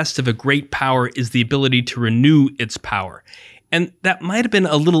ultimate test of a great power is the ability to renew its power." And that might have been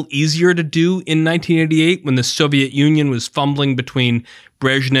a little easier to do in 1988 when the Soviet Union was fumbling between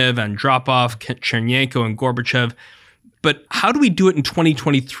Brezhnev, Andropov, Chernenko, and Gorbachev. But how do we do it in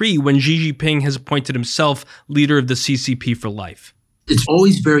 2023 when Xi Jinping has appointed himself leader of the CCP for life? It's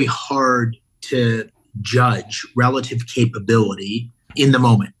always very hard to judge relative capability in the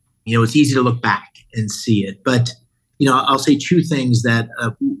moment. It's easy to look back and see it. But, I'll say two things that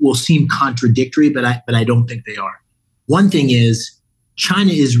will seem contradictory, but I don't think they are. One thing is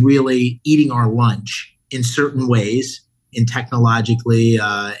China is really eating our lunch in certain ways, in technologically,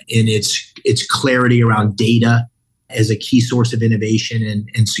 in its clarity around data as a key source of innovation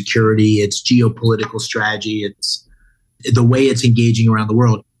and security, its geopolitical strategy, it's the way it's engaging around the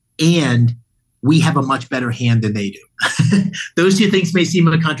world. And we have a much better hand than they do. Those two things may seem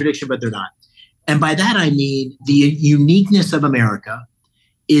a contradiction, but they're not. And by that, I mean the uniqueness of America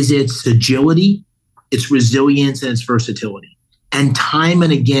is its agility, its resilience, and its versatility. And time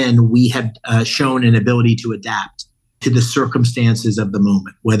and again, we have shown an ability to adapt to the circumstances of the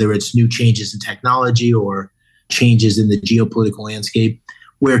moment, whether it's new changes in technology or changes in the geopolitical landscape,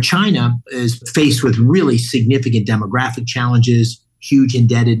 where China is faced with really significant demographic challenges, huge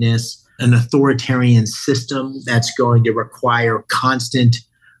indebtedness, an authoritarian system that's going to require constant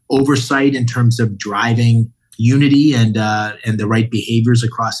oversight in terms of driving unity and the right behaviors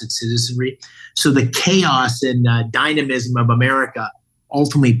across its citizenry. So the chaos and dynamism of America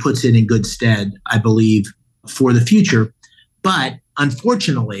ultimately puts it in good stead, I believe, for the future. But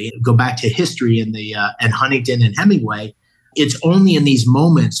unfortunately, go back to history and Huntington and Hemingway, it's only in these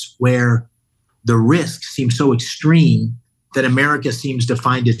moments where the risks seem so extreme that America seems to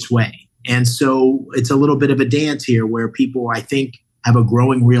find its way. And so it's a little bit of a dance here where people, I think, have a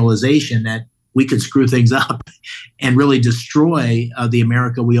growing realization that we could screw things up and really destroy the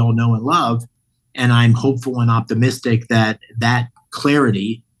America we all know and love. And I'm hopeful and optimistic that that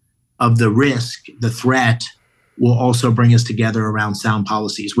clarity of the risk, the threat, will also bring us together around sound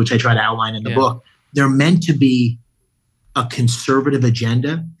policies, which I try to outline in the book. They're meant to be a conservative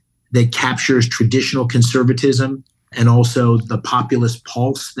agenda that captures traditional conservatism and also the populist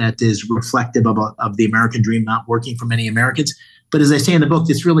pulse that is reflective of the American dream not working for many Americans. But as I say in the book,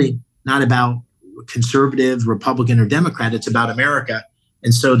 it's really not about conservative, Republican, or Democrat. It's about America.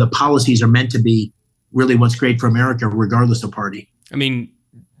 And so the policies are meant to be really what's great for America, regardless of party. I mean,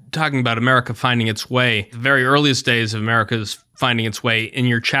 talking about America finding its way, the very earliest days of America's finding its way, in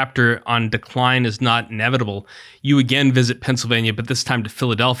your chapter on Decline is Not Inevitable, you again visit Pennsylvania, but this time to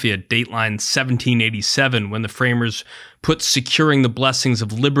Philadelphia, dateline 1787, when the framers put securing the blessings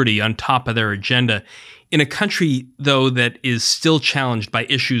of liberty on top of their agenda. In a country, though, that is still challenged by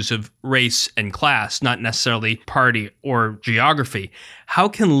issues of race and class, not necessarily party or geography, how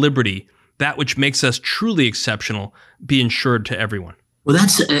can liberty, that which makes us truly exceptional, be ensured to everyone? Well,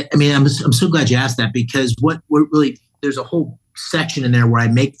 I'm so glad you asked that, because there's a whole section in there where I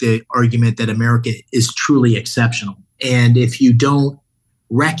make the argument that America is truly exceptional. And if you don't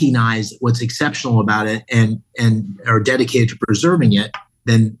recognize what's exceptional about it and are dedicated to preserving it,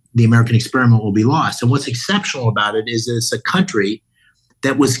 then the American experiment will be lost. And what's exceptional about it is it's a country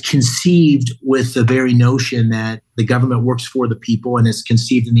that was conceived with the very notion that the government works for the people, and is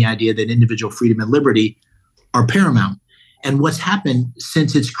conceived in the idea that individual freedom and liberty are paramount. And what's happened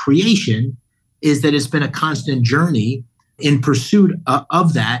since its creation is that it's been a constant journey in pursuit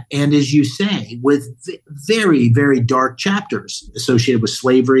of that. And as you say, with very, very dark chapters associated with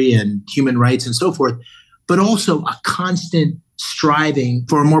slavery and human rights and so forth, but also a constant striving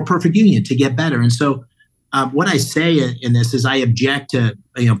for a more perfect union to get better. And so what I say in this is I object to,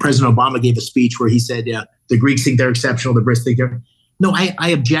 President Obama gave a speech where he said, the Greeks think they're exceptional, the Brits think they're... No, I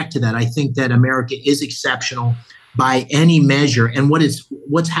object to that. I think that America is exceptional by any measure. And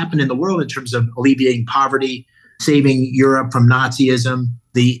what's happened in the world in terms of alleviating poverty, saving Europe from Nazism,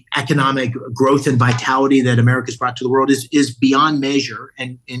 the economic growth and vitality that America's brought to the world is beyond measure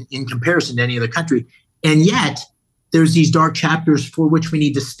and in comparison to any other country. And yet there's these dark chapters for which we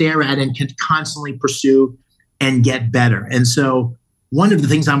need to stare at and can constantly pursue and get better. And so one of the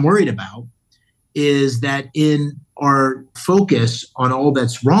things I'm worried about is that in our focus on all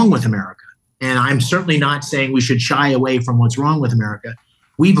that's wrong with America, and I'm certainly not saying we should shy away from what's wrong with America,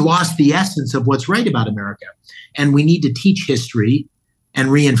 we've lost the essence of what's right about America. And we need to teach history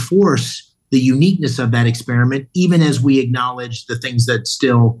and reinforce the uniqueness of that experiment, even as we acknowledge the things that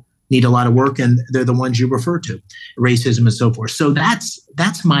still need a lot of work, and they're the ones you refer to, racism and so forth. So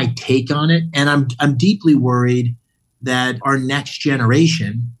that's my take on it. And I'm deeply worried that our next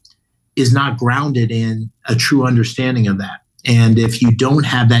generation is not grounded in a true understanding of that. And if you don't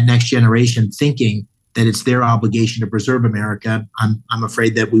have that next generation thinking that it's their obligation to preserve America, I'm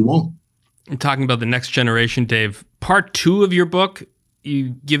afraid that we won't. And talking about the next generation, Dave, part 2 of your book,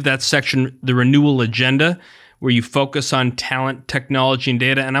 you give that section the renewal agenda, where you focus on talent, technology, and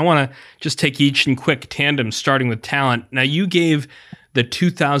data. And I want to just take each in quick tandem, starting with talent. Now, you gave the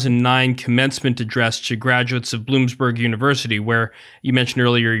 2009 commencement address to graduates of Bloomsburg University, where you mentioned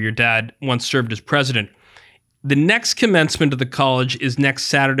earlier your dad once served as president. The next commencement of the college is next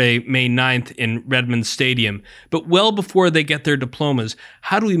Saturday, May 9th in Redmond Stadium. But well before they get their diplomas,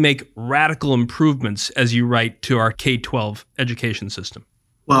 how do we make radical improvements, as you write, to our K-12 education system?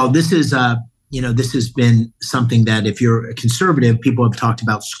 Well, this is this has been something that, if you're a conservative, people have talked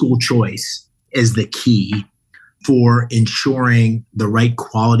about school choice as the key for ensuring the right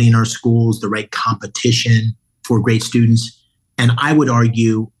quality in our schools, the right competition for great students. And I would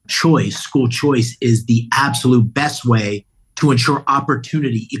argue school choice is the absolute best way to ensure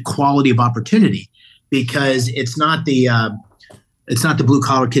opportunity, equality of opportunity, because it's not the blue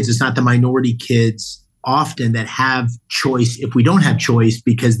collar kids, it's not the minority kids often that have choice if we don't have choice,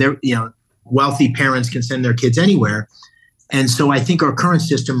 because they're, wealthy parents can send their kids anywhere. And so I think our current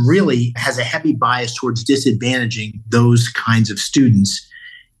system really has a heavy bias towards disadvantaging those kinds of students.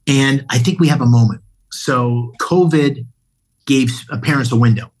 And I think we have a moment. So COVID gave parents a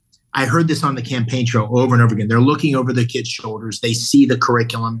window. I heard this on the campaign trail over and over again. They're looking over their kids' shoulders. They see the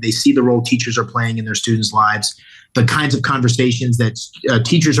curriculum. They see the role teachers are playing in their students' lives, the kinds of conversations that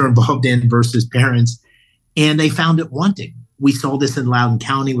teachers are involved in versus parents. And they found it wanting. We saw this in Loudoun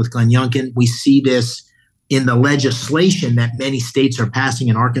County with Glenn Youngkin. We see this in the legislation that many states are passing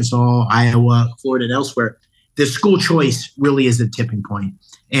in Arkansas, Iowa, Florida, and elsewhere. The school choice really is a tipping point.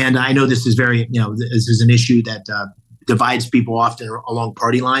 And I know this is this is an issue that divides people often along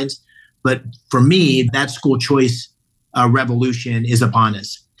party lines. But for me, that school choice revolution is upon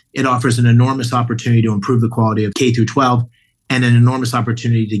us. It offers an enormous opportunity to improve the quality of K through 12. and an enormous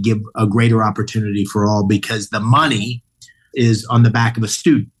opportunity to give a greater opportunity for all, because the money is on the back of a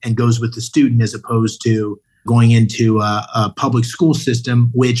student and goes with the student, as opposed to going into a public school system,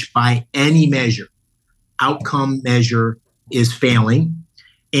 which by any measure, outcome measure, is failing,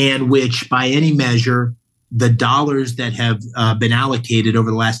 and which by any measure, the dollars that have been allocated over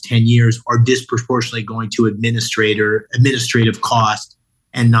the last 10 years are disproportionately going to administrative cost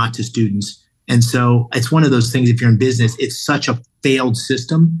and not to students. And so it's one of those things, if you're in business, it's such a failed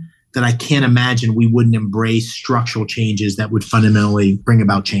system that I can't imagine we wouldn't embrace structural changes that would fundamentally bring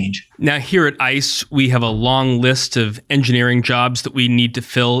about change. Now, here at ICE, we have a long list of engineering jobs that we need to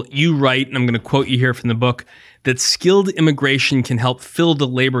fill. You write, and I'm going to quote you here from the book, that skilled immigration can help fill the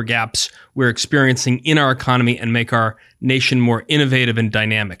labor gaps we're experiencing in our economy and make our nation more innovative and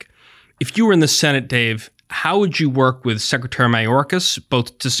dynamic. If you were in the Senate, Dave, how would you work with Secretary Mayorkas,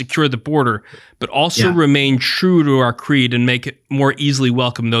 both to secure the border, but also remain true to our creed and make it more easily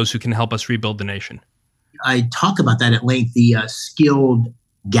welcome those who can help us rebuild the nation? I talk about that at length, the skilled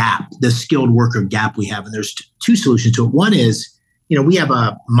gap, the skilled worker gap we have. And there's two solutions to it. One is, we have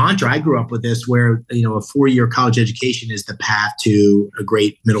a mantra. I grew up with this where, a 4-year college education is the path to a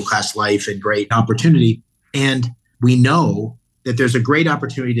great middle-class life and great opportunity. And we know that there's a great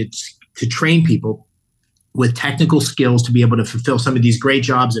opportunity to train people with technical skills to be able to fulfill some of these great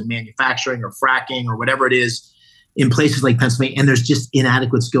jobs in manufacturing or fracking or whatever it is in places like Pennsylvania. And there's just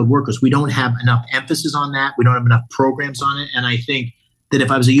inadequate skilled workers. We don't have enough emphasis on that. We don't have enough programs on it. And I think that if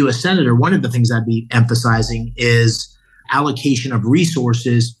I was a U.S. Senator, one of the things I'd be emphasizing is allocation of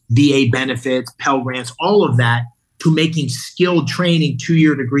resources, VA benefits, Pell Grants, all of that, to making skilled training,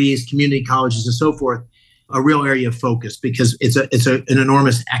 2-year degrees, community colleges, and so forth, a real area of focus, because it's an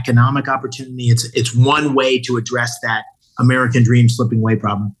enormous economic opportunity. It's one way to address that American dream slipping away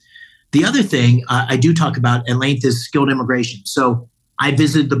problem. The other thing I do talk about at length is skilled immigration. So I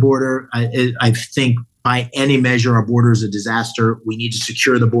visited the border. I think by any measure, our border is a disaster. We need to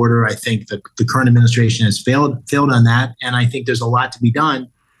secure the border. I think the current administration has failed on that. And I think there's a lot to be done.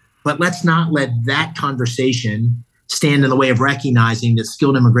 But let's not let that conversation stand in the way of recognizing that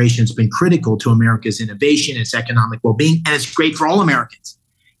skilled immigration has been critical to America's innovation, its economic well-being, and it's great for all Americans.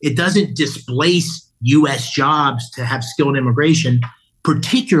 It doesn't displace U.S. jobs to have skilled immigration,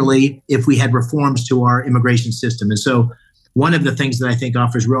 particularly if we had reforms to our immigration system. And so one of the things that I think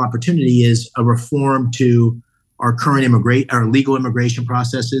offers real opportunity is a reform to our current our legal immigration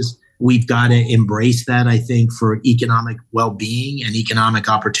processes. We've got to embrace that, I think, for economic well-being and economic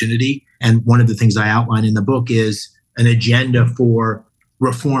opportunity. And one of the things I outline in the book is an agenda for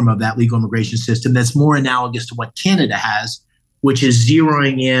reform of that legal immigration system that's more analogous to what Canada has, which is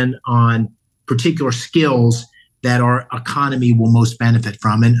zeroing in on particular skills that our economy will most benefit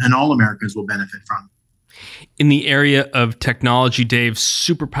from and all Americans will benefit from. In the area of technology, Dave,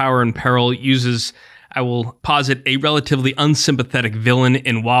 Superpower in Peril uses, I will posit, a relatively unsympathetic villain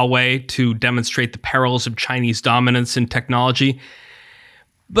in Huawei to demonstrate the perils of Chinese dominance in technology.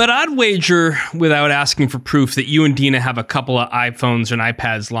 But I'd wager, without asking for proof, that you and Dina have a couple of iPhones and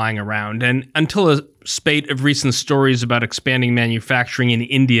iPads lying around. And until a spate of recent stories about expanding manufacturing in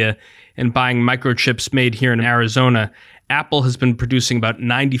India and buying microchips made here in Arizona, Apple has been producing about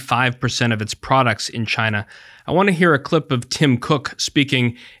 95% of its products in China. I want to hear a clip of Tim Cook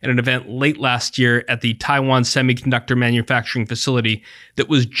speaking at an event late last year at the Taiwan Semiconductor Manufacturing Facility that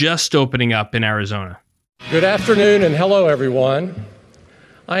was just opening up in Arizona. Good afternoon and hello, everyone.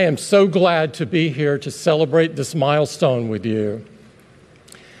 I am so glad to be here to celebrate this milestone with you.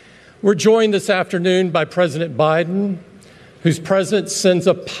 We're joined this afternoon by President Biden, whose presence sends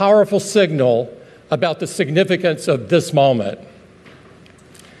a powerful signal about the significance of this moment.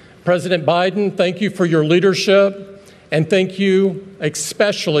 President Biden, thank you for your leadership, and thank you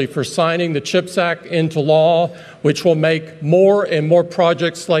especially for signing the CHIPS Act into law, which will make more and more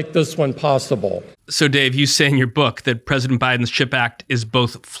projects like this one possible. So, Dave, you say in your book that President Biden's CHIPS Act is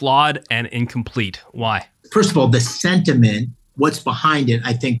both flawed and incomplete. Why? First of all, the sentiment, what's behind it,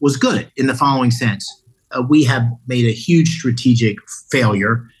 I think was good in the following sense. We have made a huge strategic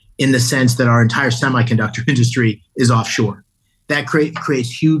failure in the sense that our entire semiconductor industry is offshore. That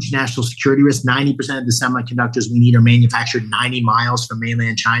creates huge national security risk. 90% of the semiconductors we need are manufactured 90 miles from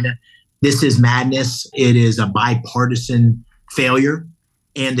mainland China. This is madness. It is a bipartisan failure.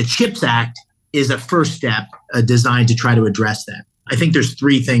 And the CHIPS Act is a first step designed to try to address that. I think there's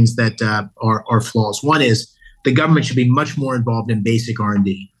three things that are flaws. One is the government should be much more involved in basic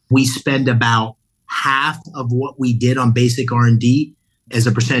R&D. We spend about half of what we did on basic R&D as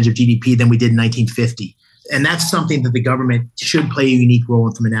a percentage of GDP than we did in 1950. And that's something that the government should play a unique role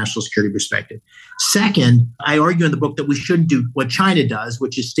in from a national security perspective. Second, I argue in the book that we shouldn't do what China does,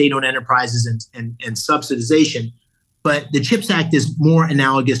 which is state-owned enterprises and subsidization. But the CHIPS Act is more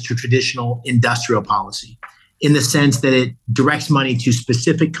analogous to traditional industrial policy in the sense that it directs money to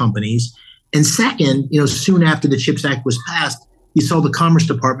specific companies. And second, soon after the CHIPS Act was passed, you saw the Commerce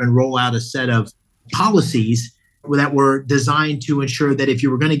Department roll out a set of policies that were designed to ensure that if you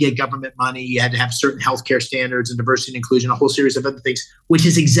were going to get government money, you had to have certain healthcare standards and diversity and inclusion, a whole series of other things, which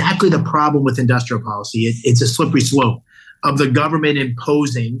is exactly the problem with industrial policy. It's a slippery slope of the government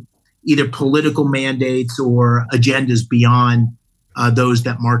imposing either political mandates or agendas beyond those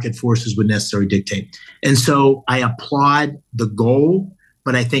that market forces would necessarily dictate. And so I applaud the goal,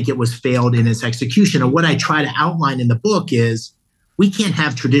 but I think it was failed in its execution. And what I try to outline in the book is we can't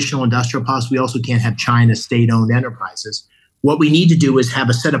have traditional industrial policy. We also can't have China state-owned enterprises. What we need to do is have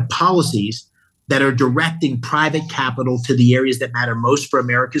a set of policies that are directing private capital to the areas that matter most for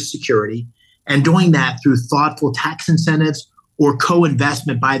America's security, and doing that through thoughtful tax incentives or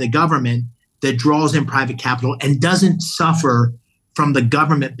co-investment by the government that draws in private capital and doesn't suffer from the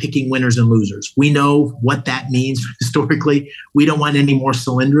government picking winners and losers. We know what that means historically. We don't want any more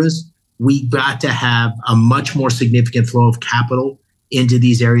Solyndras. We've got to have a much more significant flow of capital into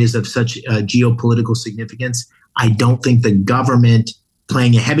these areas of such geopolitical significance. I don't think the government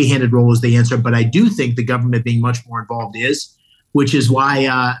playing a heavy-handed role is the answer, but I do think the government being much more involved is, which is why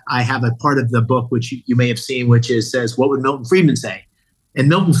I have a part of the book, which you may have seen, which says, what would Milton Friedman say? And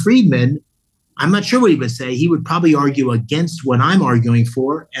Milton Friedman, I'm not sure what he would say. He would probably argue against what I'm arguing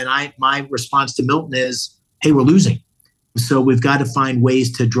for. And my response to Milton is, hey, we're losing. So we've got to find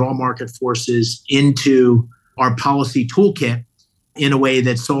ways to draw market forces into our policy toolkit in a way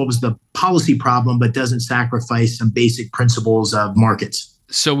that solves the policy problem, but doesn't sacrifice some basic principles of markets.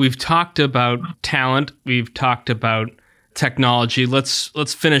 So we've talked about talent. We've talked about technology. Let's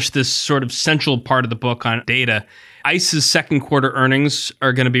finish this sort of central part of the book on data. ICE's second quarter earnings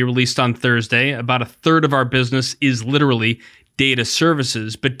are going to be released on Thursday. About a third of our business is literally data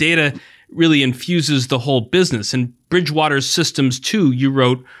services, but data really infuses the whole business. And Bridgewater's systems, too, you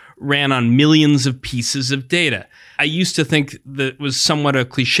wrote, ran on millions of pieces of data. I used to think that was somewhat a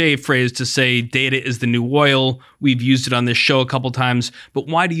cliche phrase to say data is the new oil. We've used it on this show a couple times, but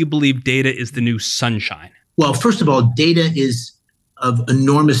why do you believe data is the new sunshine? Well, first of all, data is of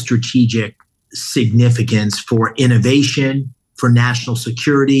enormous strategic significance for innovation, for national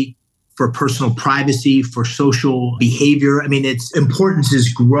security, for personal privacy, for social behavior. I mean, its importance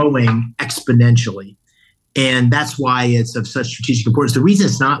is growing exponentially. And that's why it's of such strategic importance. The reason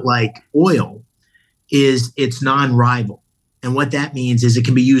it's not like oil is it's non-rival. And what that means is it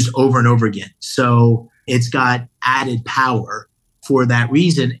can be used over and over again. So it's got added power for that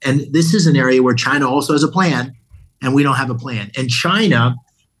reason. And this is an area where China also has a plan, and we don't have a plan. And China,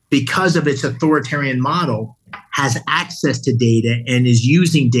 because of its authoritarian model, has access to data and is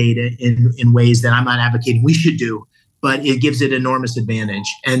using data in ways that I'm not advocating we should do, but it gives it enormous advantage.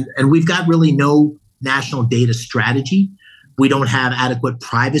 And we've got really no national data strategy. We don't have adequate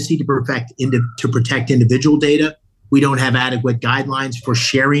privacy to protect individual data. We don't have adequate guidelines for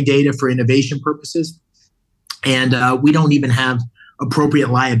sharing data for innovation purposes. And we don't even have appropriate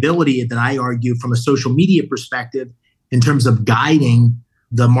liability that I argue from a social media perspective in terms of guiding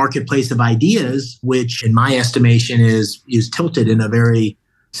the marketplace of ideas, which in my estimation is tilted in a very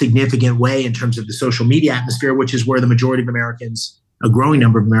significant way in terms of the social media atmosphere, which is where the majority of Americans, a growing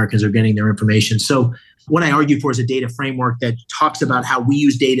number of Americans, are getting their information. So what I argue for is a data framework that talks about how we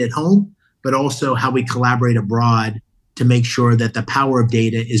use data at home, but also how we collaborate abroad to make sure that the power of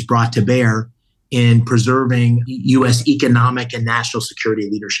data is brought to bear in preserving U.S. economic and national security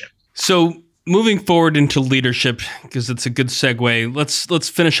leadership. So moving forward into leadership, because it's a good segue, let's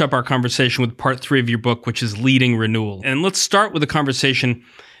finish up our conversation with part 3 of your book, which is Leading Renewal. And let's start with a conversation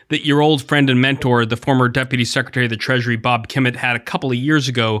that your old friend and mentor, the former Deputy Secretary of the Treasury, Bob Kimmitt, had a couple of years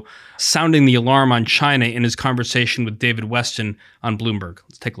ago, sounding the alarm on China in his conversation with David Weston on Bloomberg.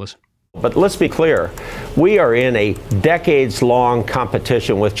 Let's take a listen. But let's be clear, we are in a decades-long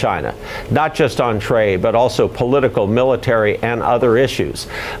competition with China, not just on trade, but also political, military, and other issues.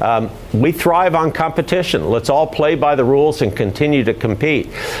 We thrive on competition. Let's all play by the rules and continue to compete.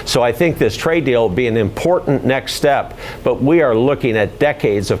 So I think this trade deal will be an important next step, but we are looking at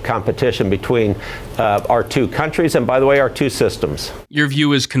decades of competition between our two countries and, by the way, our two systems. Your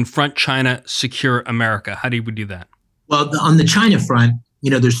view is confront China, secure America. How do we do that? Well, on the China front,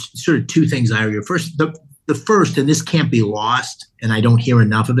 there's sort of two things I argue. First, the first, and this can't be lost, and I don't hear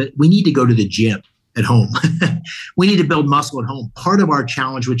enough of it, we need to go to the gym. at home. We need to build muscle at home. Part of our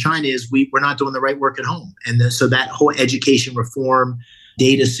challenge with China is we're not doing the right work at home. And so that whole education reform,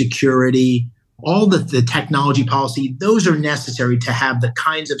 data security, all the technology policy, those are necessary to have the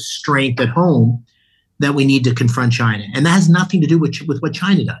kinds of strength at home that we need to confront China. And that has nothing to do with what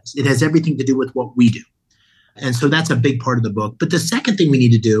China does. It has everything to do with what we do. And so that's a big part of the book. But the second thing we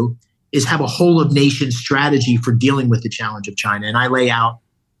need to do is have a whole of nation strategy for dealing with the challenge of China. And I lay out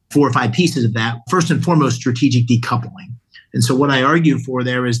 4 or 5 pieces of that. First and foremost, strategic decoupling. And so what I argue for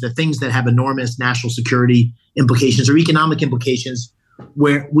there is the things that have enormous national security implications or economic implications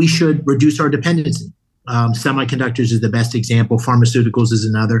where we should reduce our dependency. Semiconductors is the best example. Pharmaceuticals is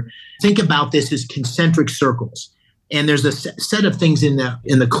another. Think about this as concentric circles. And there's a set of things in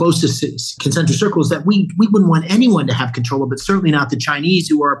the closest concentric circles that we wouldn't want anyone to have control of, but certainly not the Chinese,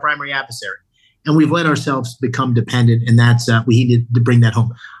 who are our primary adversary. And we've let ourselves become dependent, and that's we need to bring that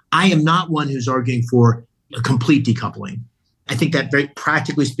home. I am not one who's arguing for a complete decoupling. I think that, very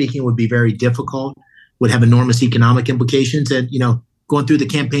practically speaking, would be very difficult, would have enormous economic implications. And, going through the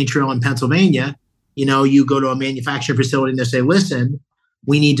campaign trail in Pennsylvania, you go to a manufacturing facility and they say, listen,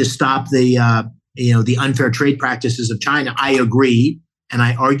 we need to stop the unfair trade practices of China. I agree, and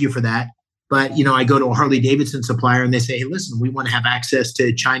I argue for that. But, I go to a Harley-Davidson supplier and they say, hey, listen, we want to have access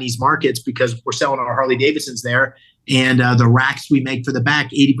to Chinese markets because we're selling our Harley-Davidsons there. And the racks we make for the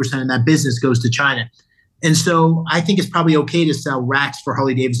back, 80% of that business goes to China. And so I think it's probably okay to sell racks for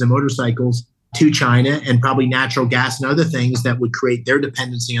Harley-Davidson motorcycles to China, and probably natural gas and other things that would create their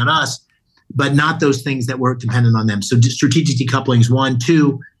dependency on us, but not those things that were dependent on them. So strategic decoupling is one.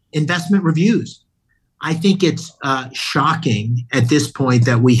 2, investment reviews. I think it's shocking at this point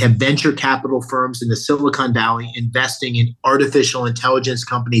that we have venture capital firms in the Silicon Valley investing in artificial intelligence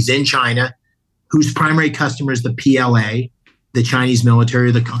companies in China, whose primary customer is the PLA, the Chinese military,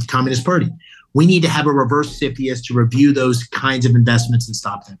 or the Communist Party. We need to have a reverse CFIUS to review those kinds of investments and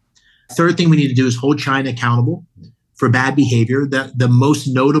stop them. Third thing we need to do is hold China accountable for bad behavior. The most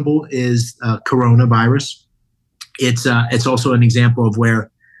notable is coronavirus. It's also an example of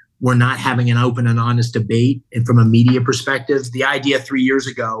where we're not having an open and honest debate. And from a media perspective, the idea 3 years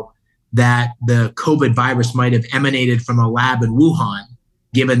ago that the COVID virus might have emanated from a lab in Wuhan,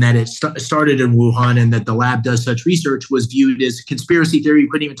 given that it started in Wuhan and that the lab does such research, was viewed as a conspiracy theory. You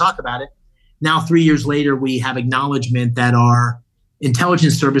couldn't even talk about it. Now, 3 years later, we have acknowledgement that our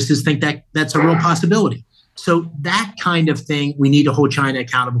intelligence services think that that's a real possibility. So that kind of thing we need to hold China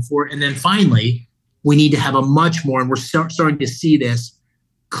accountable for. And then finally, we need to have a much more, and we're starting to see this,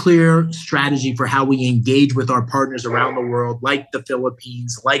 clear strategy for how we engage with our partners around the world, like the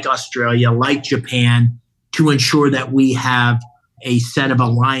Philippines, like Australia, like Japan, to ensure that we have a set of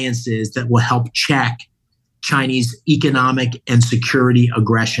alliances that will help check Chinese economic and security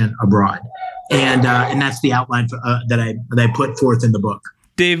aggression abroad. And that's the outline that I put forth in the book.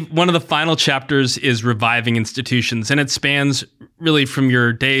 Dave, one of the final chapters is reviving institutions, and it spans really from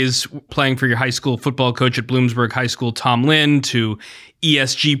your days playing for your high school football coach at Bloomsburg High School, Tom Lynn, to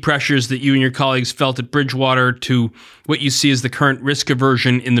ESG pressures that you and your colleagues felt at Bridgewater, to what you see as the current risk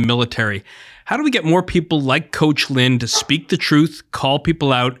aversion in the military. How do we get more people like Coach Lynn to speak the truth, call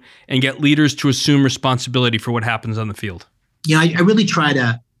people out, and get leaders to assume responsibility for what happens on the field? I really try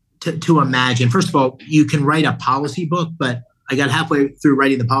to imagine. First of all, you can write a policy book, but I got halfway through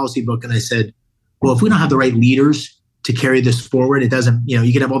writing the policy book and I said, well, if we don't have the right leaders to carry this forward, it doesn't,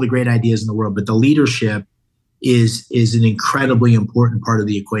 you can have all the great ideas in the world, but the leadership is an incredibly important part of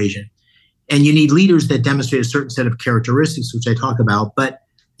the equation. And you need leaders that demonstrate a certain set of characteristics, which I talk about, but I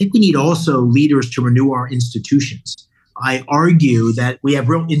think we need also leaders to renew our institutions. I argue that we have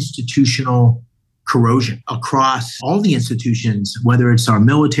real institutional corrosion across all the institutions, whether it's our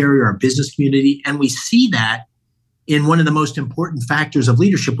military or our business community. And we see that in one of the most important factors of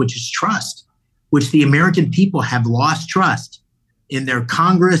leadership, which is trust, which the American people have lost trust in their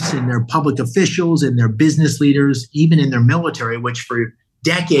Congress, in their public officials, in their business leaders, even in their military, which for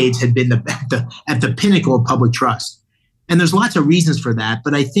decades had been at the pinnacle of public trust. And there's lots of reasons for that.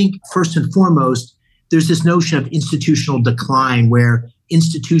 But I think first and foremost, there's this notion of institutional decline where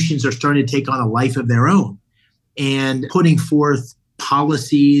institutions are starting to take on a life of their own and putting forth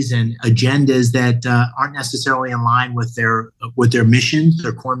policies and agendas that aren't necessarily in line with their missions,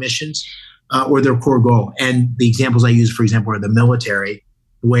 their core missions, or their core goal. And the examples I use, for example, are the military,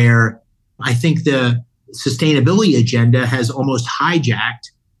 where I think the sustainability agenda has almost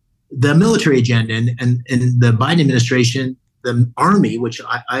hijacked the military agenda. And the Biden administration, the Army, which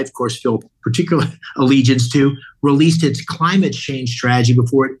I of course feel particular allegiance to, released its climate change strategy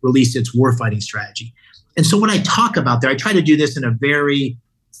before it released its warfighting strategy. And so when I talk about that, I try to do this in a very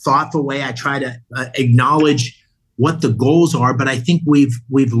thoughtful way. I try to acknowledge what the goals are, but I think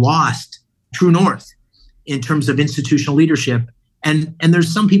we've lost true north in terms of institutional leadership. And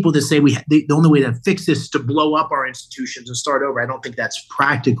there's some people that say the only way to fix this is to blow up our institutions and start over. I don't think that's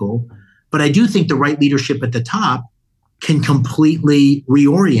practical, but I do think the right leadership at the top can completely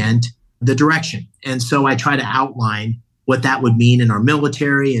reorient the direction. And so I try to outline what that would mean in our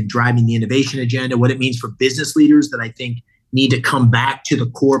military and driving the innovation agenda, what it means for business leaders that I think need to come back to the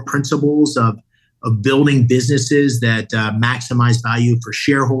core principles of building businesses that maximize value for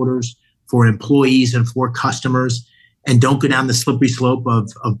shareholders, for employees, and for customers, and don't go down the slippery slope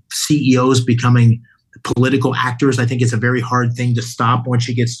of CEOs becoming political actors. I think it's a very hard thing to stop once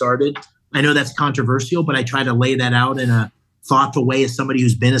you get started. I know that's controversial, but I try to lay that out in a thoughtful way as somebody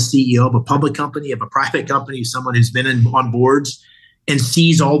who's been a CEO of a public company, of a private company, someone who's been on boards and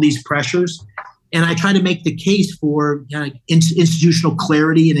sees all these pressures. And I try to make the case for institutional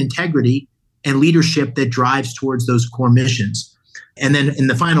clarity and integrity and leadership that drives towards those core missions. And then in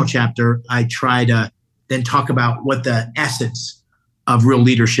the final chapter, I try to then talk about what the essence of real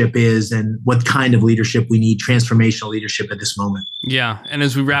leadership is and what kind of leadership we need, transformational leadership at this moment. Yeah. And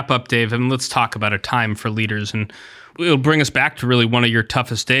as we wrap up, Dave, let's talk about a time for leaders. And it'll bring us back to really one of your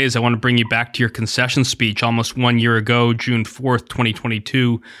toughest days. I want to bring you back to your concession speech almost 1 year ago, June 4th,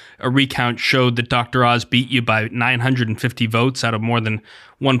 2022. A recount showed that Dr. Oz beat you by 950 votes out of more than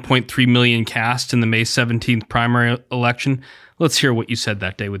 1.3 million cast in the May 17th primary election. Let's hear what you said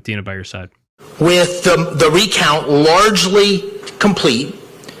that day with Dina by your side. With the recount largely complete,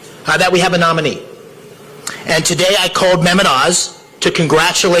 that we have a nominee. And today I called Mehmet Oz to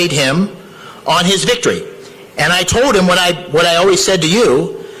congratulate him on his victory. And I told him what I always said to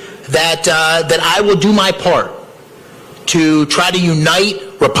you, that I will do my part to try to unite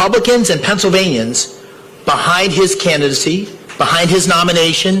Republicans and Pennsylvanians behind his candidacy, behind his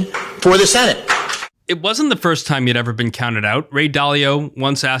nomination for the Senate. It wasn't the first time you'd ever been counted out. Ray Dalio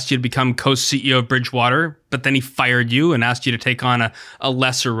once asked you to become co-CEO of Bridgewater, but then he fired you and asked you to take on a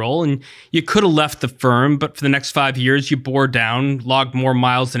lesser role. And you could have left the firm, but for the next 5 years, you bore down, logged more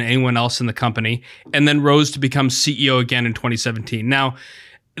miles than anyone else in the company, and then rose to become CEO again in 2017. Now,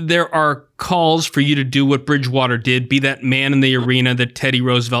 there are calls for you to do what Bridgewater did, be that man in the arena that Teddy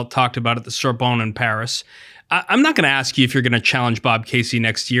Roosevelt talked about at the Sorbonne in Paris. I'm not going to ask you if you're going to challenge Bob Casey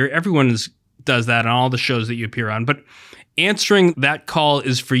next year. Everyone does that on all the shows that you appear on. But answering that call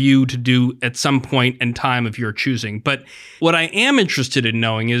is for you to do at some point in time of your choosing. But what I am interested in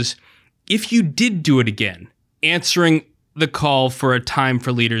knowing is if you did do it again, answering the call for a time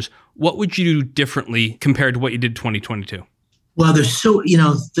for leaders, what would you do differently compared to what you did 2022? Well, there's so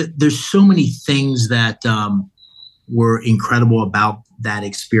many things that were incredible about that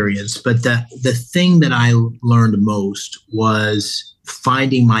experience. But the thing that I learned most was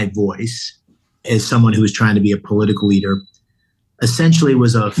finding my voice as someone who was trying to be a political leader. Essentially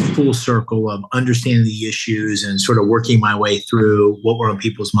was a full circle of understanding the issues and sort of working my way through what were on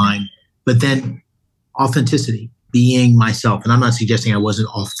people's mind. But then authenticity, being myself. And I'm not suggesting I wasn't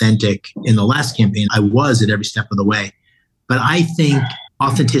authentic in the last campaign. I was at every step of the way. But I think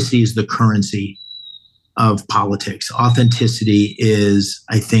authenticity is the currency of politics. Authenticity is,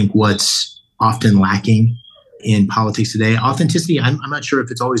 I think, what's often lacking in politics today. Authenticity, I'm not sure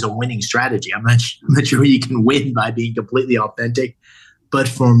if it's always a winning strategy. I'm not sure you can win by being completely authentic. But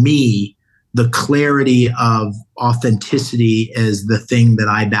for me, the clarity of authenticity is the thing that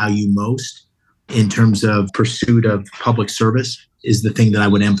I value most in terms of pursuit of public service, is the thing that I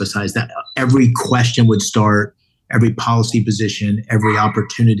would emphasize. That every question would start, every policy position, every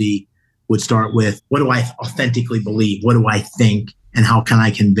opportunity would start with, what do I authentically believe? What do I think? And how can I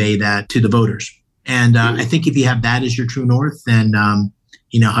convey that to the voters? And I think if you have that as your true north, then,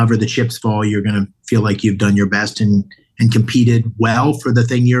 however the chips fall, you're going to feel like you've done your best and competed well for the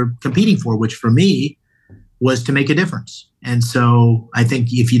thing you're competing for, which for me was to make a difference. And so I think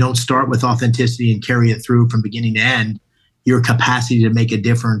if you don't start with authenticity and carry it through from beginning to end, your capacity to make a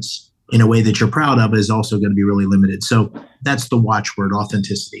difference in a way that you're proud of is also going to be really limited. So that's the watchword,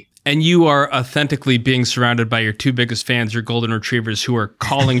 authenticity. And you are authentically being surrounded by your two biggest fans, your golden retrievers, who are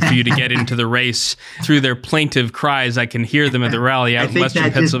calling for you to get into the race through their plaintive cries. I can hear them at the rally out in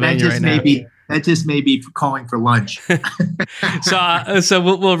Western Pennsylvania right now. That just may be calling for lunch. So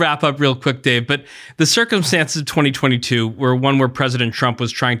we'll wrap up real quick, Dave. But the circumstances of 2022 were one where President Trump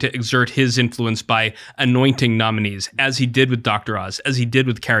was trying to exert his influence by anointing nominees, as he did with Dr. Oz, as he did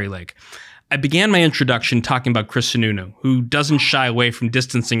with Kari Lake. I began my introduction talking about Chris Sununu, who doesn't shy away from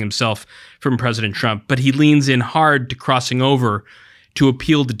distancing himself from President Trump, but he leans in hard to crossing over to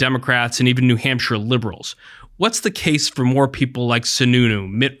appeal to Democrats and even New Hampshire liberals. What's the case for more people like Sununu,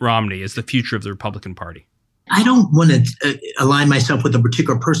 Mitt Romney, as the future of the Republican Party? I don't want to align myself with a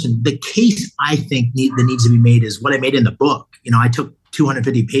particular person. The case I think that needs to be made is what I made in the book. I took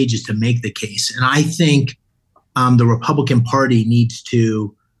 250 pages to make the case. And I think the Republican Party needs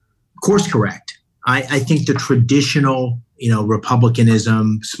to course correct. I think the traditional,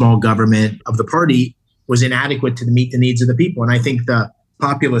 Republicanism, small government of the party was inadequate to meet the needs of the people. And I think the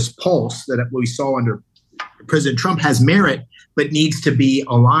populist pulse that we saw under President Trump has merit, but needs to be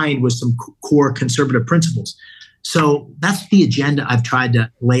aligned with some core conservative principles. So that's the agenda I've tried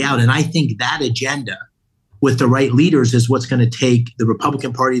to lay out. And I think that agenda with the right leaders is what's going to take the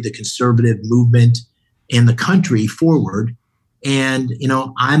Republican Party, the conservative movement, and the country forward. And,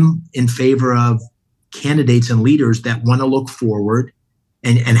 I'm in favor of candidates and leaders that want to look forward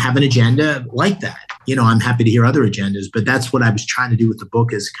and have an agenda like that. I'm happy to hear other agendas, but that's what I was trying to do with the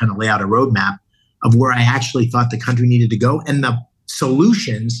book, is kind of lay out a roadmap of where I actually thought the country needed to go and the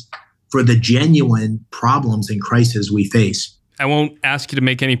solutions for the genuine problems and crises we face. I won't ask you to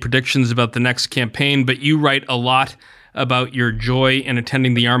make any predictions about the next campaign, but you write a lot about your joy in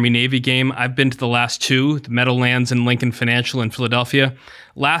attending the Army-Navy game. I've been to the last two, the Meadowlands and Lincoln Financial in Philadelphia.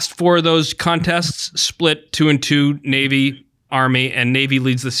 Last four of those contests split 2-2, Navy, Army, and Navy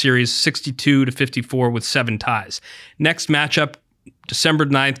leads the series 62-54 with 7 ties. Next matchup, December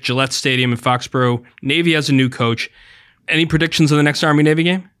 9th, Gillette Stadium in Foxborough. Navy has a new coach. Any predictions on the next Army-Navy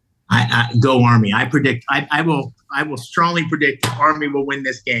game? I go Army. I predict. I will strongly predict the Army will win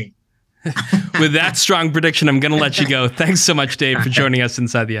this game. With that strong prediction, I'm going to let you go. Thanks so much, Dave, for joining us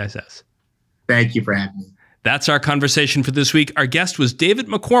inside the Ice House. Thank you for having me. That's our conversation for this week. Our guest was David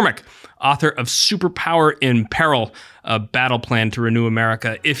McCormick, author of Superpower in Peril, a battle plan to renew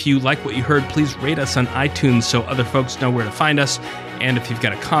America. If you like what you heard, please rate us on iTunes so other folks know where to find us. And if you've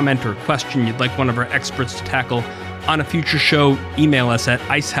got a comment or a question you'd like one of our experts to tackle on a future show, email us at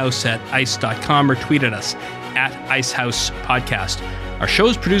icehouse@ice.com or tweet at us at IceHousePodcast. Our show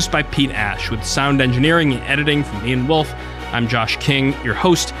is produced by Pete Ash with sound engineering and editing from Ian Wolfe. I'm Josh King, your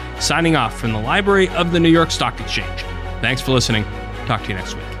host, signing off from the library of the New York Stock Exchange. Thanks for listening. Talk to you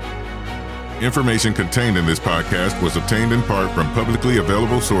next week. Information contained in this podcast was obtained in part from publicly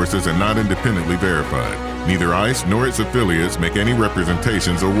available sources and not independently verified. Neither ICE nor its affiliates make any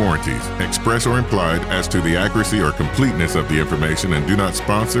representations or warranties, express or implied, as to the accuracy or completeness of the information, and do not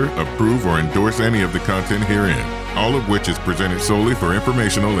sponsor, approve, or endorse any of the content herein, all of which is presented solely for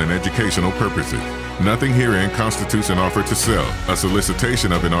informational and educational purposes. Nothing herein constitutes an offer to sell, a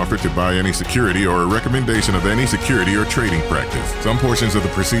solicitation of an offer to buy any security, or a recommendation of any security or trading practice. Some portions of the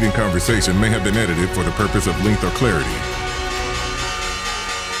preceding conversation may have been edited for the purpose of length or clarity.